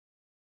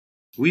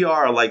 We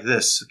are like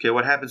this. Okay,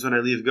 what happens when I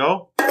leave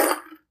go?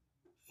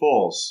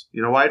 Falls.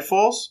 You know why it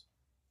falls?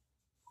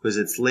 Because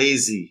it's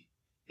lazy.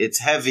 It's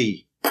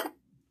heavy.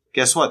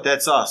 Guess what?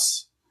 That's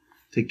us.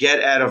 To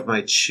get out of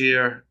my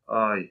chair.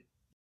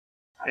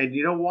 And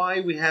you know why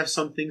we have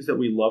some things that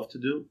we love to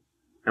do?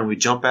 And we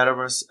jump out of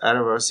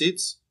our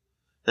seats?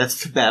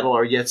 That's to battle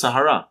our Yetzer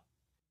Hara.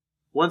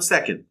 1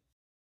 second.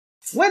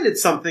 When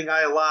it's something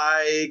I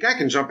like, I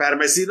can jump out of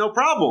my seat, no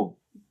problem.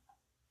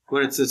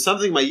 When it's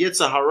something my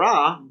Yetzer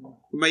Hara,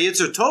 my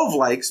Yetzer Tov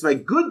likes, my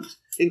good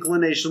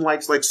inclination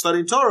likes, like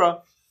studying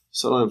Torah,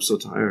 suddenly I'm so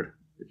tired.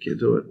 I can't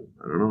do it.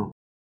 I don't know.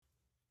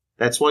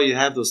 That's why you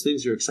have those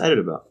things you're excited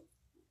about.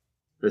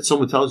 That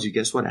someone tells you,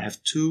 guess what? I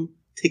have 2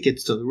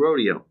 tickets to the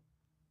rodeo.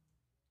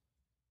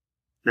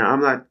 Now,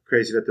 I'm not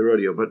crazy about the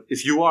rodeo, but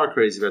if you are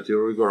crazy about the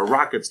rodeo, we go to a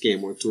Rockets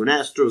game or to an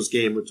Astros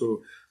game or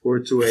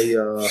to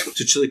a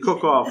chili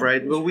cook-off,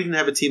 right? Well, we didn't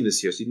have a team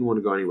this year, so you didn't want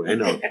to go anyway. I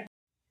know.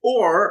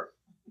 Or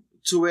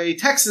to a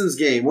Texans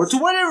game or to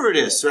whatever it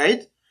is,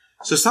 right?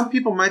 So some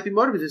people might be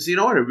motivated to say, you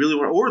know what, I really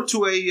want, or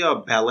to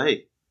a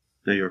ballet.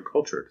 Now you're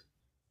cultured.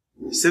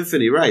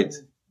 Symphony, right?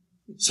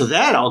 So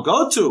that I'll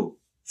go to.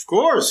 Of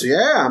course,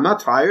 yeah, I'm not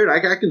tired. I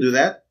can do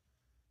that.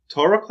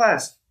 Torah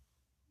class.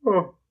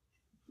 Oh.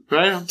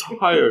 Right? I'm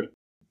tired.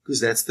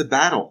 Because that's the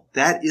battle.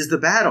 That is the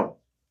battle.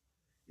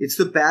 It's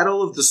the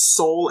battle of the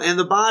soul and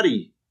the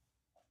body.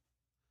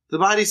 The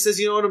body says,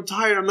 you know what, I'm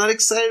tired. I'm not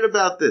excited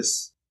about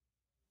this.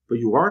 But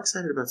you are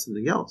excited about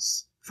something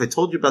else. If I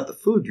told you about the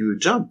food, you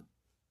would jump.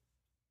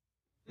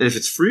 And if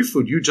it's free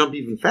food, you jump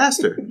even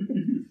faster.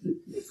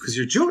 Because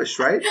you're Jewish,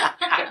 right?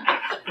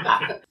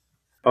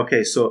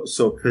 Okay, so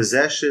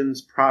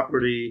possessions,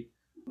 property,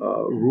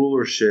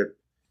 rulership,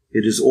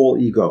 it is all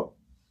ego.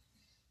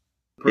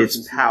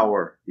 It's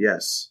power,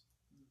 yes.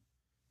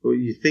 Well,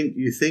 you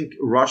think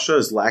Russia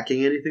is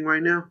lacking anything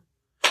right now?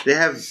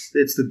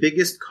 It's the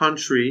biggest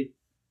country,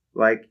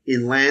 like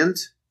in land,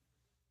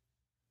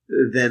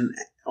 than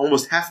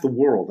almost half the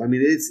world. I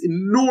mean, it's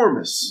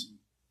enormous.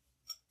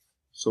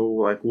 So,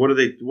 like, what do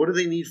they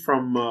need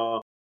from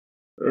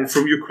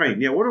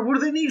Ukraine? Yeah, what do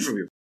they need from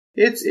you?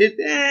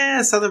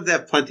 Some of them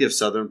have plenty of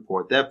southern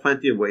port. They have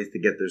plenty of ways to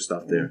get their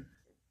stuff there.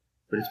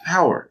 But it's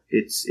power.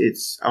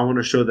 I want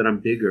to show that I'm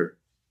bigger.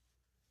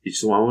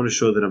 So I want to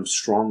show that I'm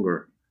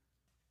stronger.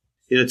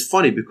 And it's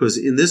funny because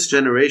in this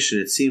generation,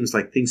 it seems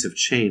like things have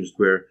changed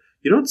where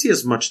you don't see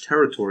as much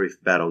territory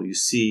battle. You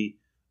see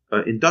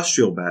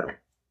industrial battle.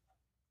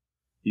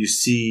 You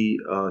see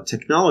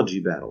technology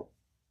battle.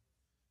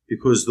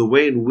 Because the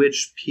way in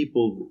which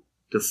people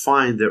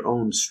define their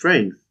own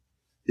strength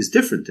is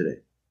different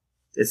today.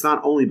 It's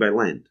not only by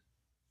land.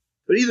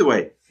 But either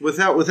way,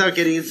 without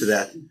getting into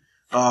that,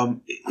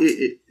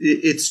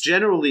 it's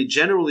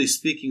generally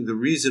speaking the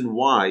reason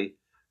why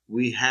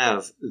we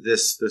have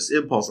this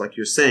impulse, like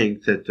you're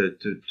saying, to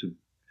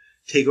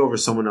take over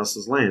someone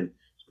else's land,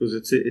 because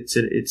it's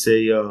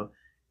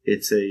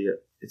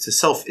a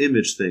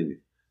self-image thing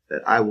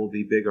that I will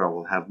be bigger, I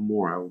will have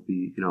more, I will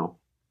be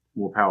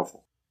more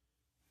powerful.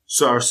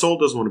 So our soul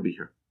doesn't want to be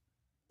here.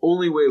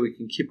 Only way we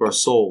can keep our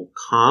soul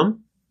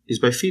calm is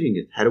by feeding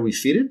it. How do we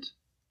feed it?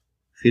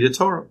 Feed it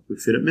Torah. We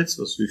feed it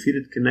mitzvahs. We feed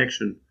it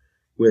connection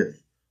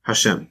with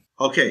Hashem.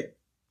 Okay.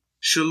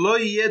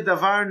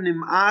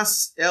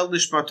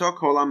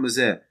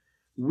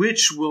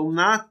 Which will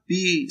not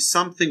be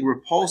something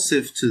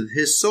repulsive to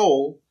his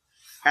soul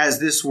as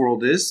this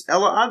world is.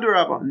 But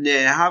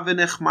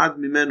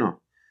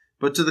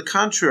to the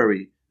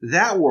contrary,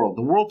 that world,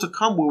 the world to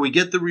come where we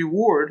get the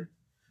reward,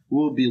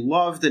 will be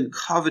loved and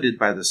coveted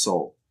by the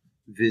soul.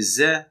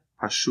 Vizeh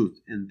pashut,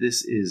 and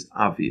this is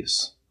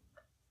obvious.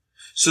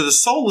 So the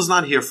soul is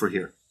not here for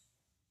here.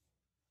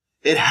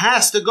 It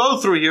has to go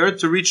through here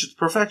to reach its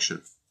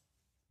perfection.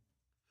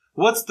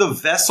 What's the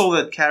vessel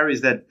that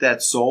carries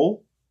that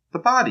soul? The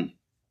body.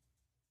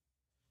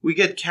 We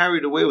get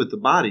carried away with the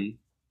body,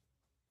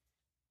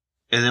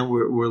 and then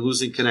we're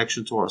losing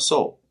connection to our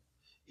soul.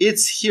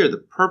 It's here. The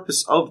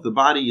purpose of the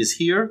body is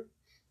here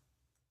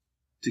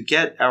to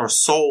get our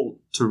soul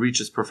to reach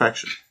its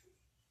perfection.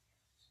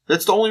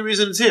 That's the only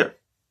reason it's here.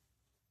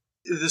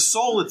 The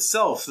soul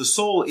itself, the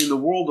soul in the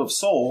world of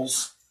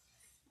souls,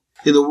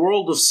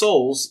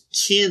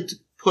 can't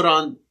put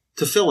on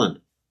tefillin.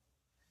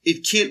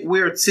 It can't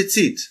wear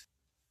tzitzit.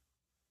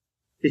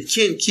 It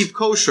can't keep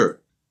kosher.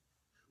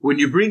 When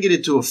you bring it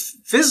into a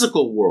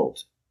physical world,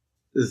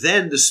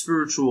 then the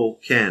spiritual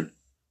can.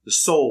 The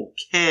soul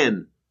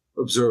can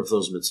observe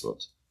those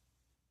mitzvot.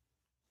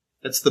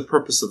 That's the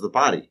purpose of the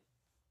body.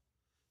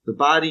 The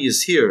body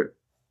is here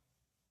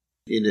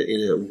in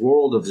a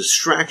world of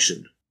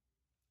distraction,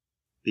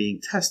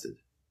 being tested.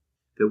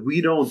 That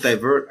we don't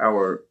divert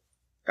our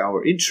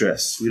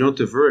interests, we don't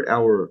divert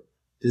our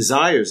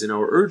desires and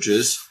our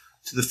urges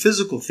to the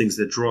physical things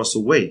that draw us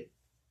away,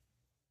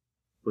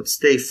 but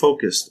stay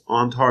focused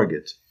on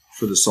target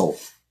for the soul.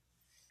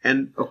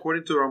 And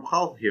according to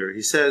Ramchal here,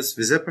 he says,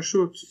 Vizeh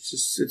pashut,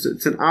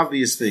 it's an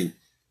obvious thing.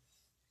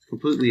 It's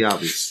completely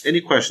obvious.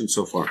 Any questions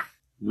so far?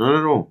 None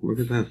at all. Look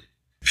at that.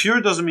 Pure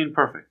doesn't mean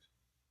perfect.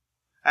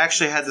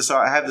 Actually, I have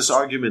this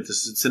argument.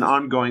 It's an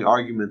ongoing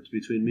argument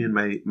between me and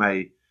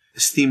my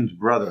esteemed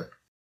brother,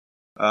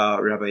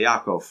 Rabbi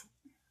Yaakov.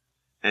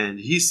 And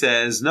he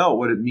says, no,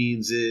 what it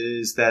means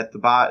is that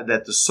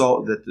the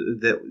soul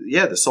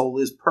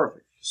is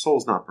perfect. The soul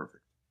is not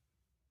perfect.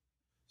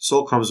 The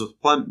soul comes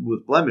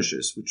with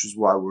blemishes, which is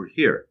why we're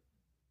here.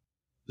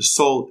 The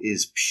soul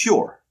is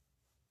pure.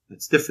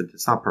 It's different.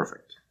 It's not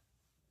perfect.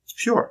 It's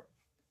pure.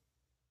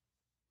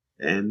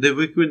 And then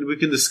we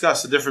can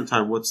discuss a different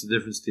time what's the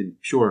difference between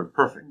pure and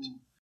perfect.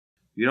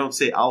 You don't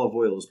say olive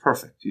oil is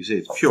perfect. You say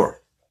it's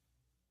pure.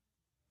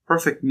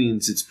 Perfect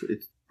means it's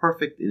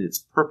perfect in its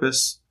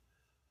purpose.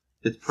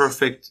 It's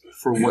perfect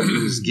for what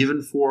it was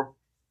given for.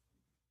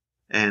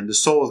 And the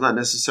soul is not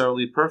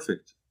necessarily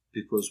perfect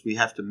because we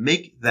have to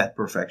make that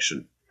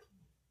perfection.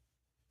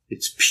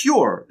 It's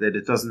pure, that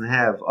it doesn't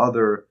have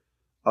other.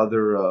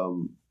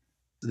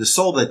 The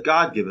soul that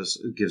God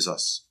gives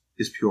us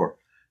is pure.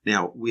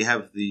 Now we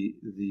have the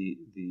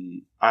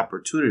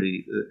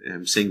opportunity.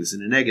 I'm saying this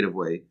in a negative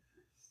way,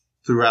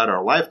 throughout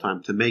our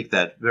lifetime to make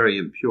that very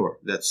impure.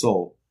 That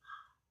soul.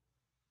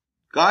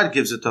 God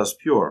gives it to us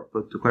pure,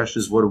 but the question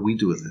is, what do we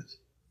do with it?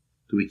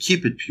 Do we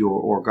keep it pure,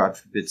 or God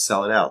forbid,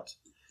 sell it out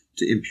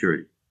to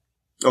impurity?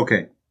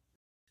 Okay.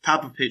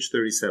 Top of page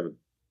 37.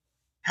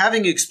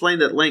 Having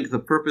explained at length the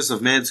purpose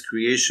of man's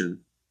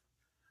creation,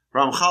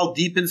 Ramchal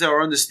deepens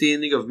our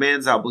understanding of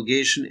man's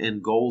obligation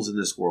and goals in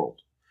this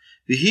world.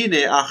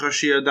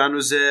 Once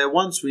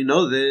we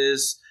know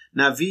this,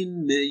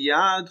 Navin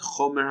miyad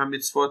chomer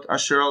hamitzvot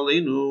asher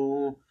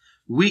aleinu,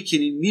 we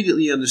can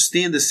immediately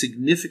understand the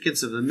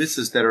significance of the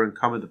mitzvahs that are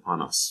incumbent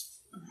upon us.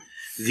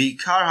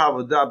 Vikar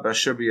havodah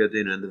b'asher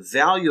b'yadeinu, and the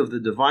value of the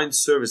divine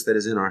service that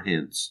is in our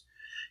hands.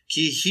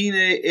 Ki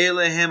hine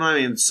elehem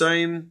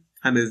ha'imtzaim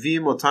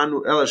ha'mevim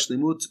otanu el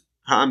hashlimut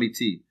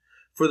ha'amiti.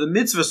 For the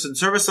mitzvahs in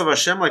service of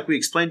Hashem, like we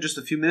explained just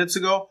a few minutes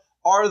ago,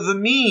 are the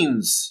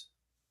means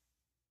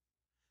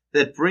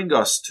that bring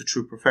us to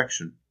true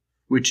perfection,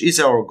 which is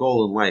our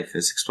goal in life,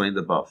 as explained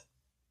above.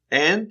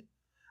 And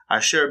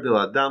asher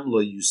biladam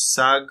lo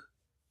yusag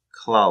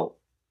klal,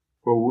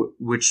 for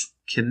which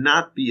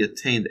cannot be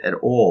attained at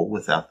all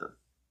without them.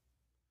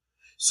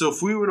 So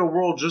if we were in a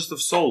world just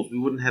of souls, we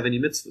wouldn't have any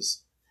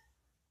mitzvahs.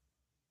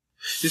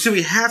 You see,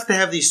 we have to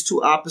have these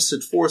two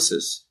opposite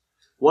forces.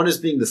 One is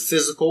being the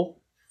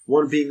physical,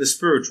 one being the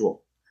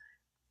spiritual.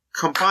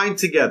 Combined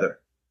together.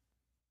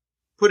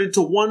 Put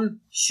into one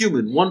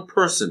human, one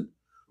person.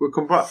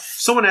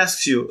 Someone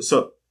asks you,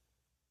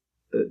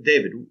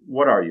 David,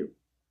 what are you?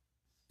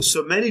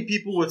 So many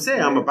people would say,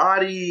 I'm a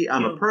body,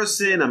 I'm a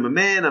person, I'm a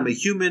man, I'm a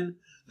human.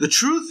 The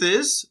truth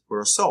is,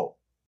 we're a soul.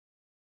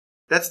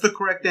 That's the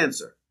correct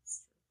answer.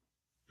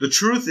 The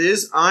truth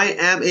is, I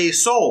am a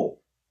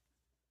soul.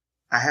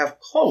 I have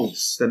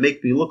clothes that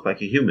make me look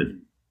like a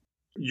human.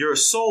 Your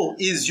soul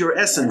is your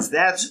essence.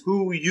 That's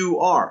who you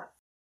are.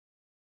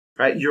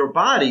 Right? Your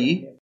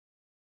body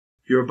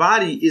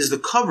is the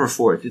cover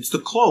for it. It's the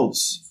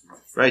clothes.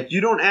 Right? You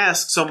don't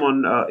ask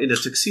someone in a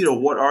tuxedo,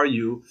 what are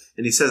you?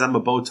 And he says, I'm a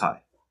bow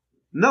tie.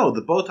 No,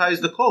 the bow tie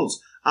is the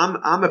clothes.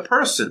 I'm a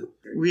person.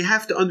 We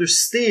have to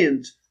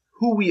understand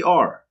who we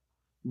are.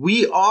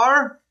 We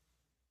are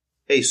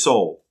a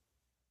soul.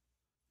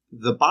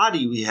 The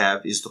body we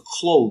have is the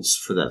clothes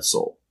for that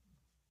soul.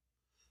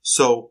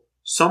 So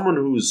someone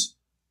who's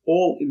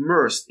all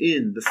immersed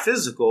in the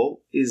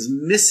physical is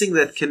missing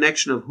that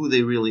connection of who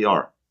they really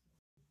are.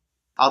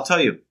 I'll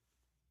tell you.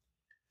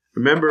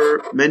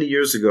 Remember many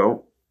years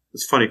ago,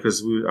 it's funny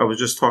because I was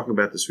just talking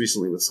about this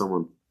recently with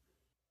someone.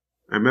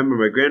 I remember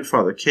my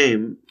grandfather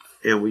came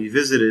and he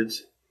visited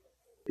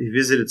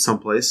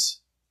someplace,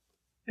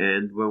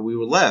 and when we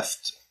were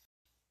left,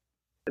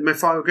 my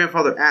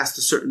grandfather asked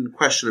a certain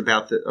question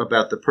about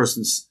the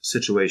person's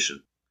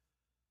situation.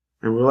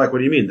 And we were like, what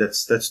do you mean?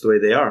 That's the way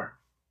they are.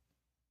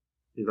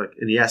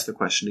 And he asked the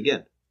question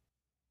again.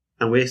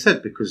 And we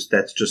said, because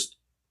that's just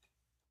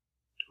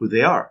who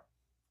they are.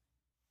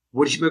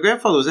 What my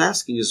grandfather was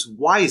asking is,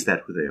 why is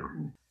that who they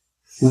are?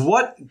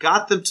 What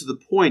got them to the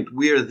point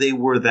where they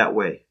were that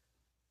way?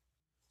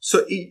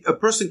 So a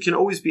person can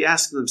always be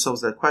asking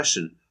themselves that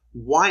question.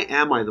 Why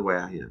am I the way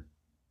I am?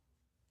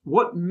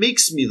 What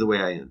makes me the way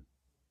I am?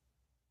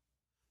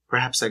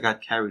 Perhaps I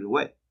got carried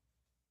away.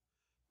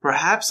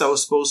 Perhaps I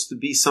was supposed to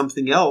be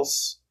something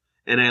else,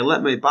 and I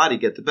let my body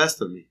get the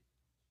best of me.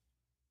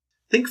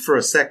 Think for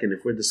a second,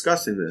 if we're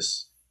discussing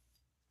this.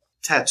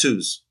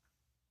 Tattoos.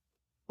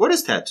 What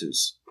is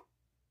tattoos?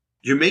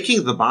 You're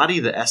making the body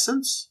the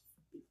essence?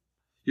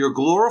 You're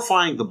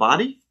glorifying the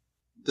body?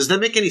 Does that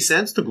make any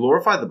sense, to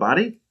glorify the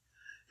body?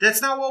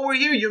 That's not what we're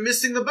here. You're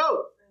missing the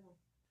boat.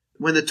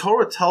 When the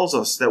Torah tells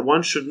us that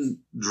one shouldn't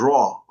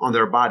draw on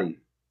their body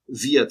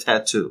via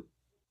tattoo,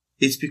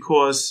 it's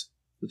because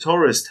the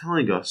Torah is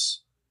telling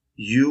us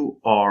you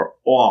are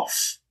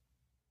off.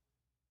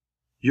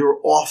 You're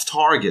off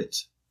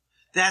target.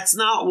 That's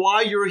not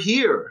why you're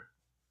here.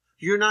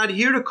 You're not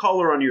here to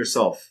color on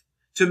yourself,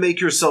 to make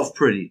yourself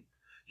pretty.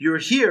 You're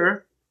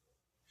here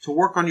to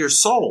work on your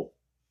soul.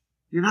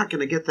 You're not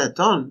going to get that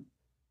done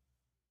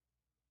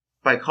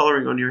by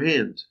coloring on your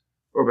hand,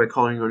 or by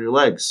coloring on your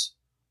legs,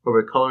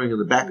 or by coloring on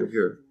the back of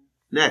your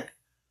neck.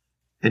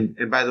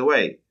 And by the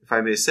way, if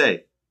I may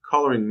say,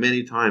 coloring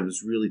many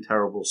times really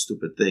terrible,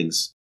 stupid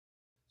things.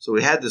 So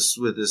we had this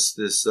with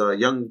this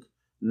young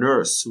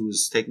nurse who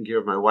was taking care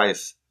of my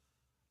wife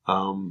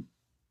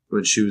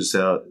when she was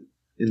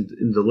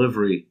in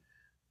delivery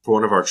for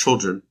one of our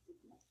children.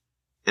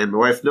 And my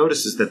wife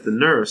notices that the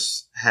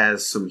nurse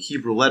has some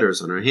Hebrew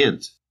letters on her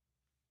hand.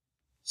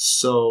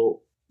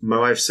 So my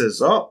wife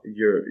says, "Oh,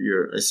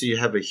 I see you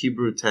have a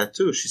Hebrew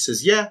tattoo." She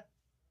says, "Yeah,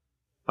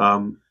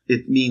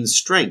 it means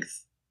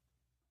strength."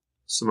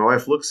 So my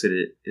wife looks at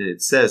it, and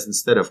it says,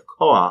 instead of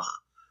koach,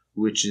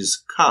 which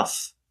is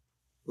kaf,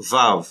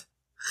 vav,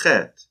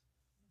 chet,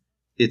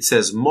 it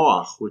says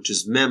moach, which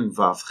is mem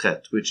vav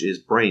chet, which is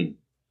brain.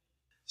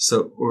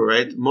 So,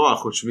 right,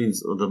 moach, which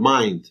means the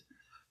mind,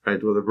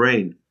 right, or the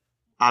brain.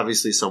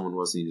 Obviously, someone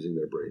wasn't using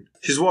their brain.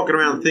 She's walking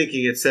around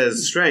thinking it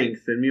says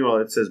strength, and meanwhile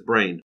it says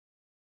brain.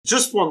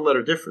 Just one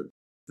letter different.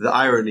 The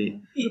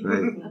irony,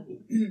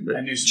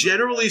 right?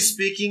 Generally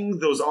speaking,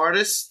 those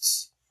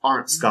artists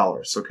aren't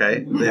scholars,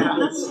 okay?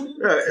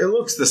 It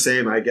looks the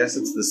same. I guess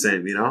it's the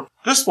same,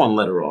 Just one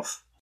letter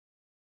off.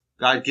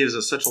 God gives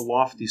us such a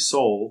lofty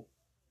soul,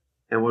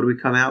 and what do we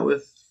come out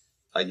with?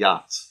 A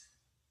yacht.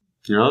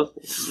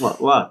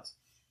 What?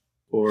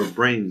 Or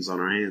brains on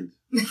our hand.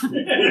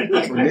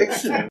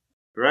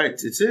 Right.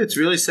 It's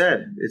really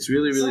sad. It's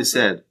really, really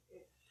sad.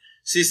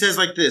 So he says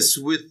like this,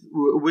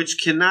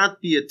 which cannot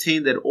be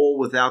attained at all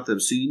without them.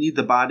 So you need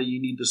the body, you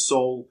need the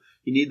soul,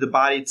 you need the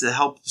body to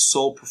help the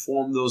soul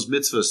perform those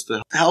mitzvahs,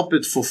 to help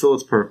it fulfill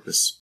its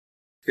purpose.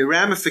 A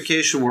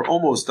ramification, we're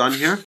almost done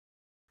here,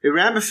 a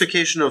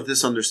ramification of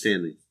this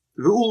understanding.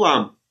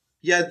 V'ulam,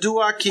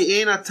 yadua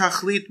ki eina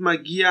tachlit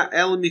magia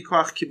el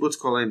mikoach kibbutz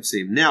kol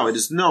ha'emtzeim. Now it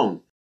is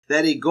known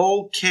that a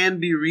goal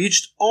can be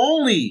reached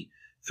only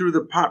through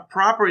the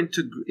proper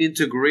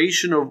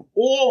integration of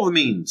all the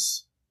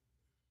means.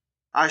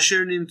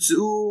 Asher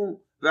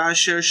nimtzu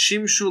v'asher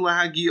shimshu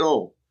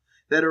lahagio,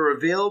 that are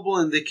available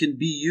and they can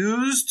be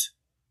used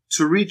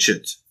to reach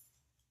it.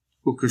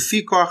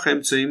 U'kefi koach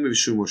ha'emtzeim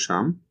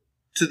v'shumosham,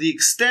 to the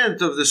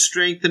extent of the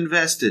strength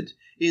invested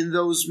in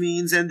those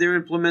means and their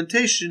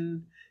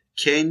implementation,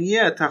 ken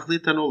yeh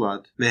tachlit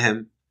hanolad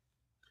mehem,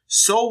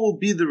 so will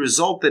be the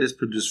result that is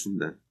produced from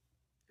them.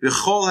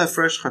 V'chol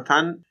hafresh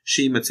chatan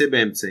sheyimatzeh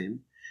be'emtzeim,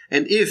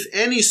 and if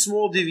any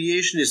small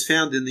deviation is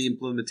found in the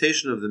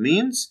implementation of the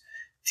means,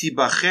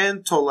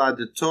 tibachen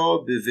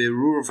toladeto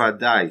beverur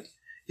vadai,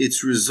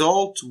 its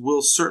result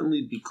will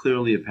certainly be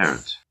clearly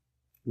apparent.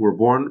 We're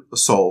born a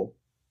soul,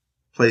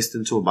 placed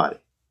into a body.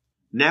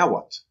 Now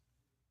what?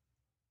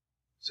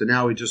 So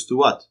now we just do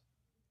what?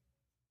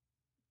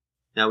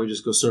 Now we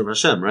just go serve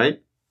Hashem,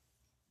 right?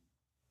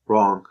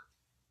 Wrong.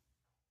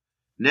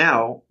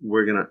 Now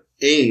we're going to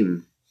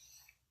aim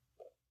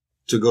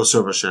to go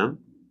serve Hashem.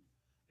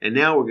 And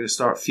now we're going to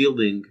start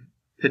fielding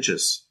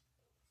pitches.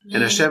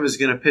 And Hashem is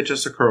going to pitch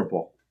us a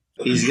curveball.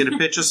 He's going to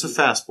pitch us a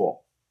fastball.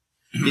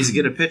 He's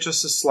going to pitch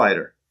us a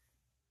slider.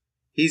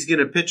 He's going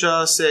to pitch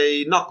us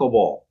a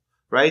knuckleball,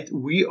 right?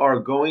 We are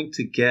going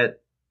to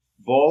get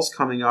balls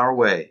coming our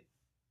way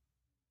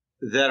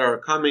that are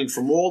coming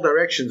from all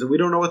directions, and we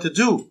don't know what to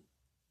do.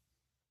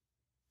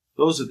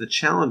 Those are the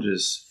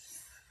challenges.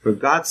 But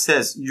God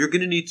says you're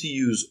going to need to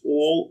use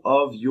all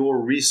of your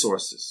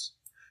resources.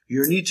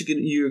 You're going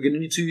to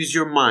need to use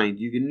your mind.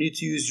 You're going to need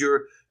to use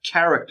your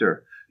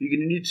character. You're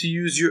going to need to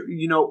use your,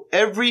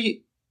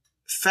 every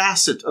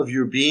facet of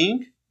your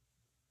being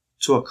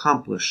to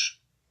accomplish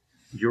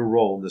your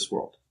role in this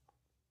world.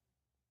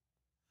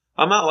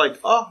 I'm not like,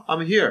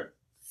 I'm here.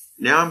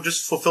 Now I'm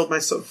just fulfilled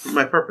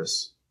my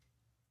purpose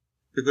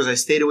because I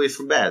stayed away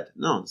from bad.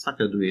 No, it's not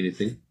going to do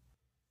anything.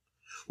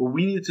 What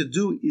we need to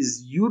do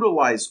is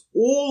utilize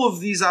all of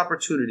these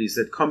opportunities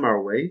that come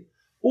our way,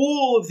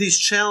 all of these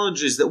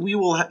challenges that we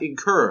will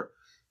incur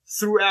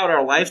throughout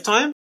our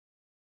lifetime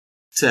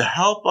to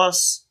help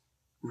us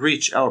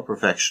reach our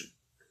perfection.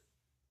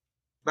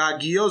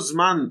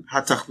 Ba'giyozman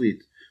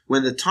hatachlit,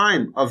 when the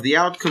time of the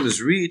outcome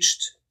is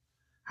reached,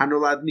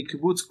 hanolad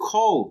mikibutz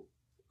kol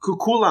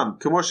kukulam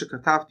k'moshe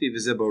katavti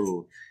v'zeh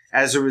barur.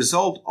 As a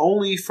result,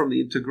 only from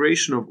the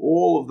integration of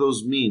all of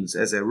those means,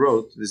 as I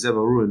wrote, v'zeh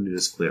barur, and it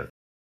is clear.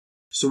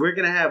 So we're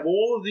going to have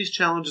all of these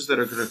challenges that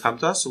are going to come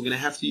to us. So we're going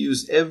to have to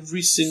use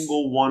every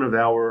single one of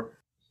our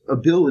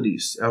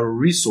abilities, our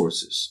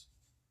resources,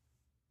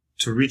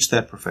 to reach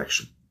that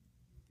perfection.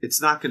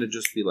 It's not going to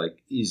just be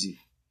like easy.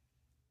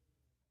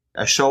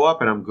 I show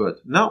up and I'm good.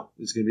 No,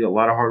 it's going to be a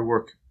lot of hard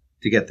work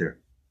to get there.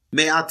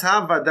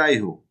 Me'ata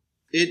vadaihu.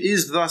 It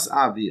is thus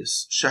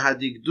obvious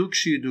shahadikduk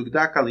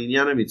sheyudukdak al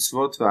inyan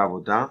mitzvot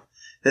va'avodah,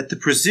 that the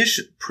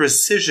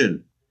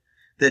precision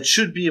that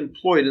should be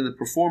employed in the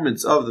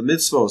performance of the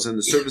mitzvos and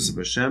the service of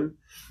Hashem,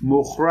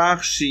 mukhrach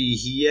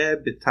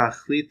sheyeh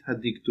betachlit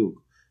hadikduk,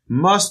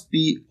 must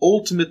be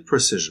ultimate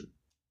precision.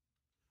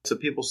 So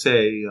people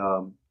say,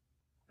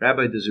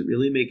 Rabbi, does it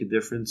really make a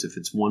difference if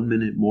it's 1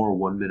 minute more or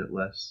 1 minute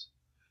less?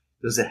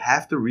 Does it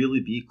have to really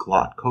be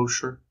glot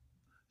kosher?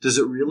 Does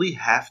it really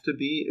have to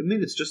be? I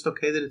mean, it's just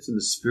okay that it's in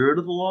the spirit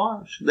of the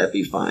law. Should that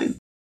be fine?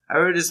 I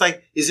heard it's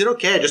like, is it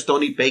okay I just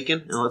don't eat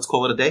bacon and let's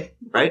call it a day?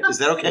 Right? Is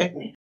that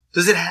okay?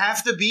 Does it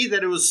have to be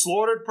that it was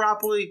slaughtered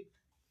properly?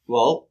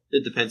 Well,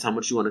 it depends how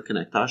much you want to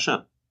connect to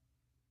Hashem.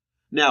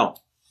 Now,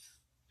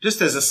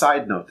 just as a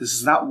side note, this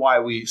is not why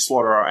we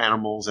slaughter our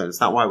animals, and it's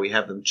not why we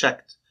have them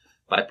checked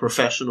by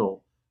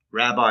professional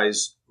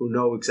rabbis who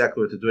know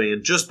exactly what they're doing.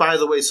 And just by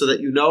the way, so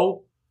that you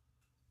know,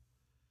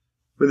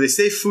 when they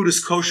say food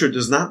is kosher,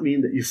 does not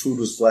mean that your food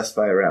was blessed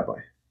by a rabbi.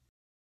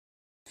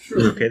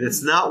 Sure. Okay,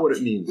 that's not what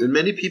it means. And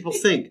many people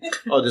think,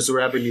 does the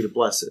rabbi need to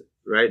bless it?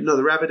 Right? No,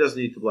 the rabbi doesn't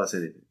need to bless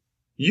anything.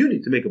 You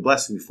need to make a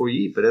blessing before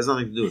you eat, but it has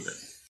nothing to do with it.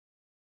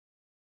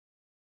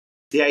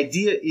 The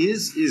idea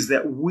is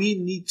that we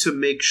need to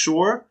make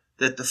sure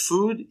that the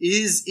food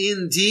is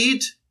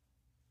indeed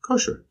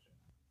kosher.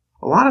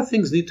 A lot of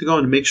things need to go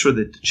in to make sure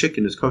that the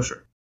chicken is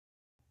kosher.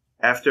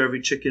 After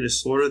every chicken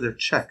is slaughtered, they're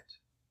checked.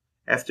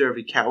 After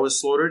every cow is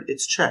slaughtered,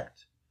 it's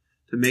checked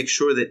to make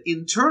sure that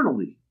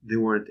internally there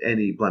weren't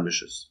any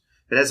blemishes.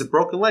 If it has a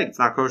broken leg, it's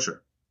not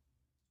kosher.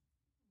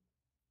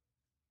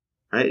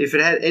 Right? If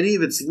it had any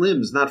of its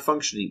limbs not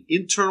functioning,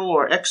 internal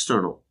or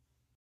external,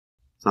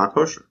 it's not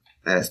kosher.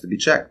 It has to be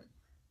checked.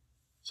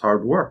 It's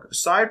hard work.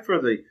 Aside for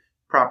the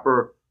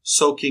proper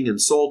soaking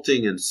and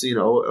salting and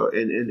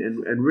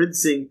and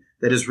rinsing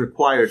that is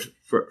required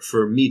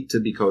for meat to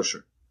be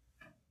kosher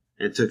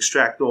and to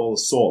extract all the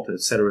salt,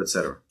 etc.,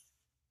 etc.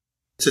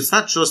 So it's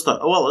not just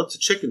it's a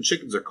chicken.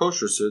 Chickens are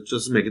kosher, so it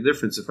doesn't make a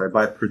difference if I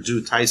buy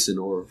Purdue, Tyson,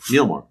 or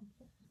Mealmar.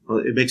 Well,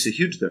 it makes a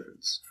huge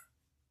difference.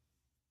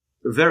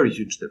 A very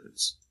huge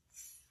difference.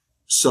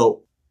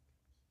 So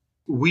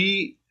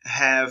we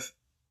have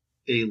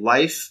a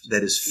life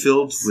that is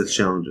filled with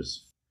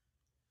challenges.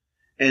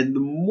 And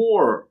the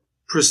more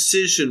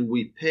precision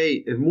we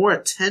pay, and more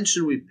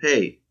attention we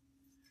pay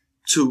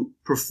to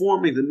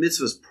performing the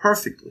mitzvahs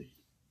perfectly,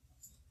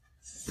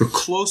 the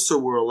closer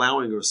we're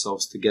allowing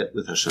ourselves to get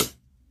with Hashem.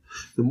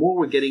 The more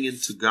we're getting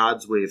into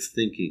God's way of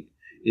thinking,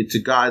 into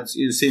God's,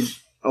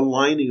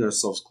 aligning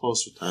ourselves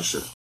closer to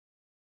Hashem.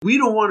 We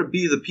don't want to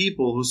be the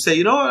people who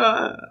say,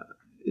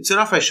 it's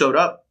enough I showed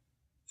up.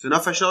 It's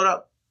enough I showed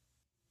up.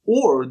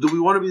 Or do we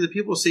want to be the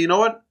people who say,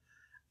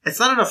 it's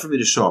not enough for me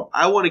to show up.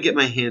 I want to get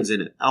my hands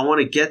in it. I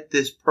want to get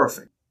this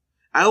perfect.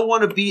 I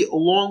want to be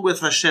along with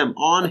Hashem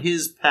on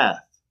His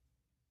path.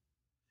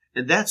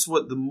 And that's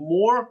what, the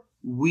more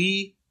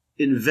we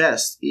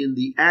invest in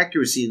the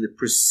accuracy and the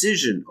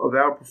precision of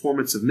our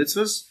performance of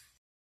mitzvahs,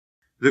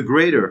 the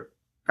greater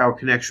our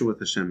connection with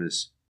Hashem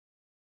is.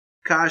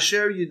 I used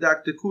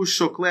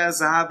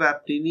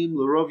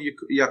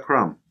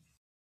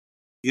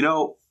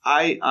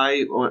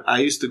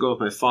to go with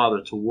my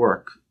father to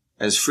work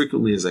as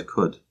frequently as I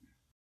could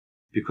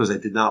because I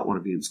did not want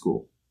to be in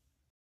school.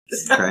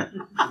 Okay?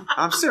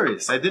 I'm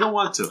serious. I didn't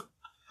want to.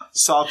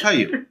 So I'll tell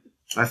you,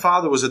 my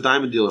father was a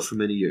diamond dealer for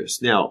many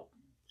years. Now,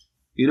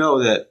 you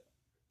know that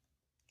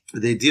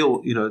they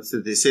deal,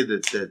 they say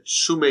that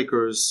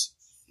shoemakers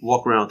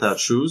walk around without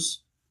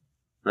shoes,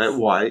 right?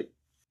 Why?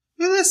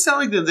 They're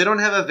selling them. They don't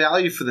have a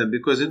value for them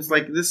because it's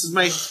like, this is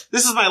my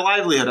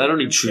livelihood. I don't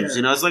need shoes.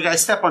 It's like I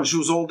step on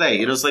shoes all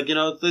day.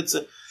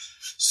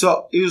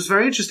 So it was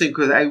very interesting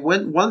because I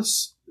went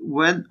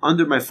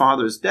under my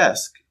father's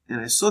desk and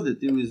I saw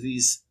that there was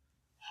these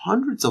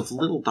hundreds of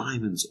little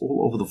diamonds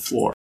all over the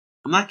floor.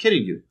 I'm not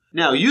kidding you.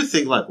 Now you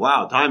think like,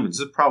 wow,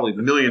 diamonds are probably $1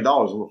 million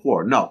on the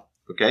floor. No.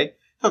 Okay.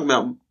 Talking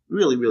about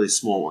really, really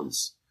small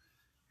ones.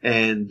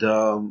 And,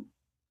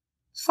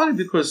 it's funny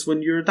because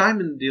when you're a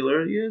diamond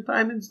dealer, your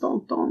diamonds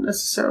don't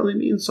necessarily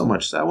mean so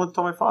much. So I once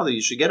told my father,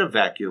 you should get a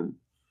vacuum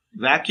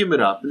it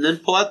up, and then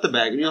pull out the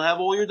bag, and you'll have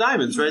all your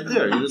diamonds right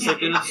there.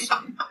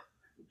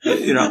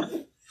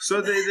 So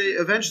they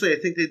eventually, I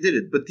think they did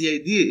it. But the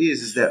idea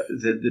is that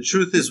the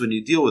truth is when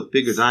you deal with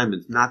bigger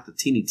diamonds, not the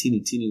teeny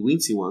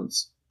weensy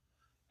ones,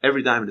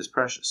 every diamond is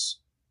precious.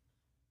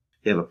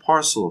 You have a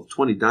parcel of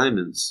 20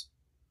 diamonds,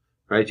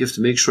 right? You have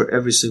to make sure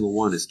every single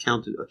one is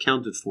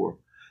accounted for.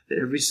 That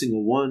every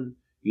single one,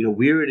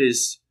 where it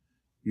is,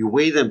 you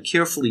weigh them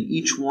carefully.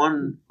 Each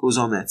one goes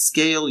on that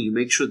scale. You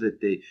make sure that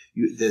that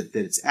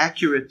it's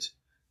accurate,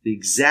 the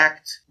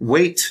exact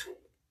weight,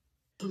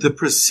 the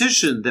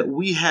precision that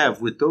we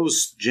have with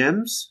those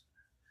gems,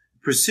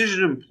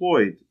 precision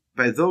employed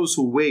by those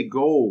who weigh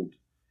gold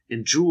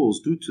and jewels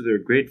due to their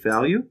great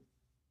value.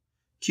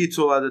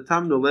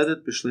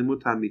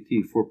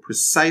 For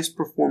precise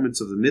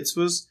performance of the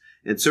mitzvahs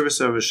and service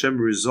of Hashem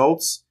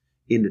results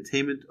in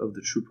attainment of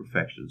the true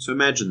perfection. So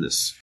imagine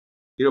this.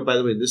 By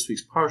the way, in this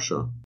week's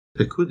Parsha,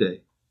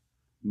 Pekudei,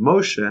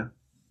 Moshe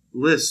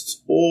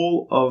lists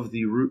all of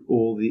the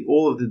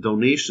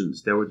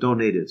donations that were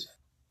donated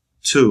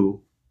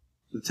to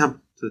the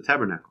temple, to the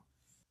tabernacle.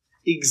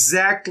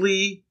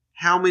 Exactly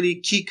how many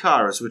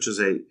kikaras, which is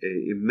a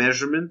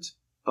measurement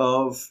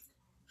of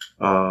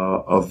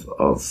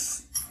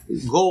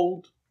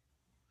gold,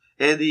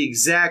 and the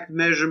exact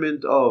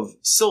measurement of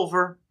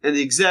silver, and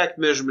the exact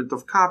measurement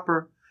of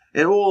copper,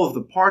 and all of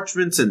the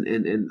parchments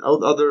and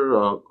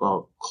other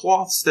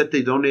cloths that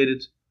they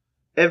donated.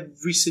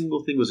 Every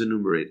single thing was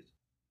enumerated.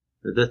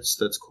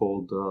 That's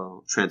called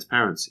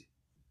transparency.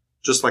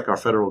 Just like our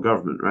federal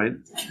government, right?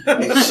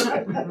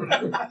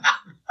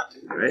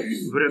 Right?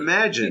 But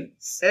imagine,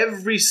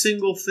 every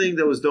single thing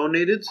that was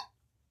donated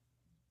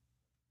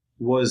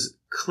was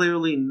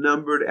clearly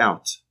numbered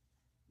out.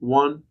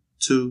 1,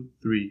 2,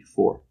 3,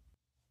 4.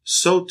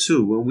 So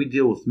too, when we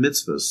deal with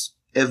mitzvahs,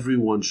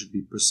 everyone should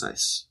be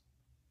precise.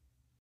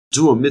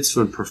 Do a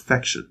mitzvah in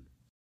perfection.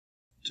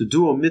 To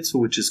do a mitzvah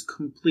which is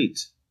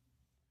complete.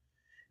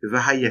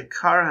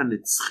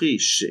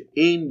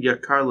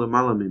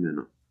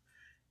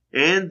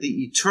 And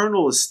the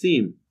eternal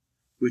esteem,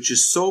 which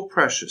is so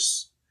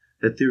precious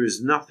that there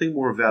is nothing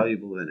more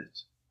valuable than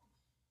it.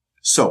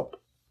 So,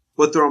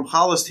 what the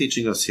Ramchal is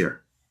teaching us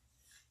here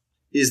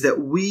is that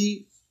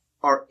we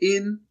are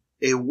in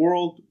a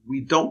world we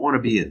don't want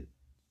to be in.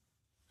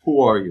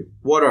 Who are you?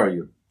 What are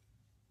you?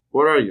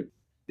 What are you?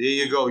 There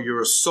you go.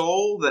 You're a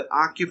soul that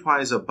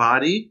occupies a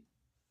body,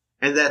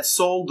 and that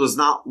soul does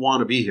not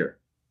want to be here.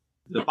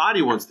 The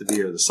body wants to be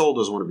here. The soul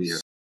doesn't want to be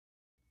here.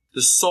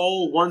 The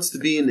soul wants to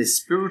be in a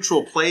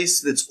spiritual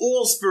place that's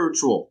all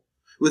spiritual,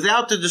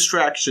 without the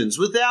distractions,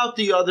 without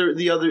the other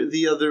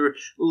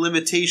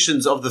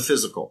limitations of the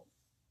physical.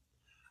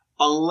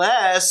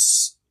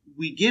 Unless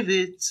we give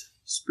it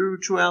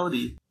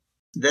spirituality.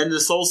 Then the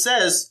soul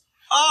says,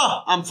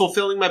 I'm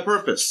fulfilling my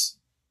purpose.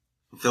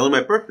 Fulfilling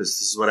my purpose.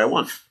 This is what I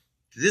want.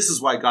 This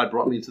is why God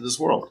brought me into this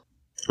world.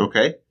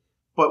 Okay?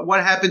 But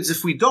what happens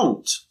if we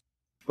don't?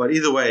 But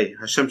either way,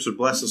 Hashem should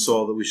bless us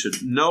all that we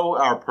should know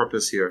our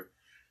purpose here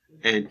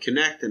and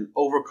connect and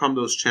overcome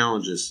those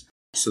challenges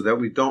so that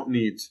we don't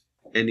need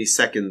any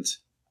second,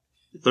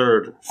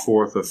 third,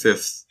 fourth, or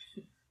fifth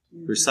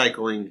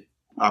recycling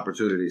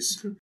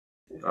opportunities.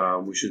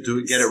 We should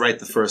get it right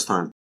the first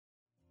time.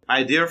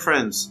 Hi, dear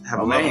friends. Have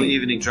a lovely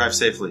evening. Drive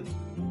safely.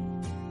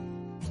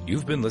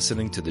 You've been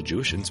listening to the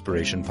Jewish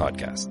Inspiration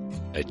Podcast,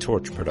 a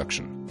Torch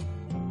production.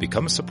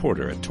 Become a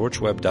supporter at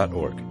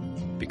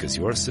torchweb.org because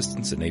your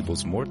assistance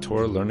enables more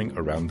Torah learning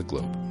around the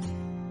globe.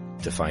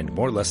 To find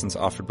more lessons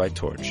offered by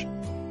Torch,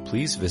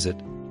 please visit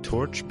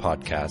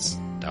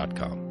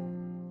torchpodcasts.com.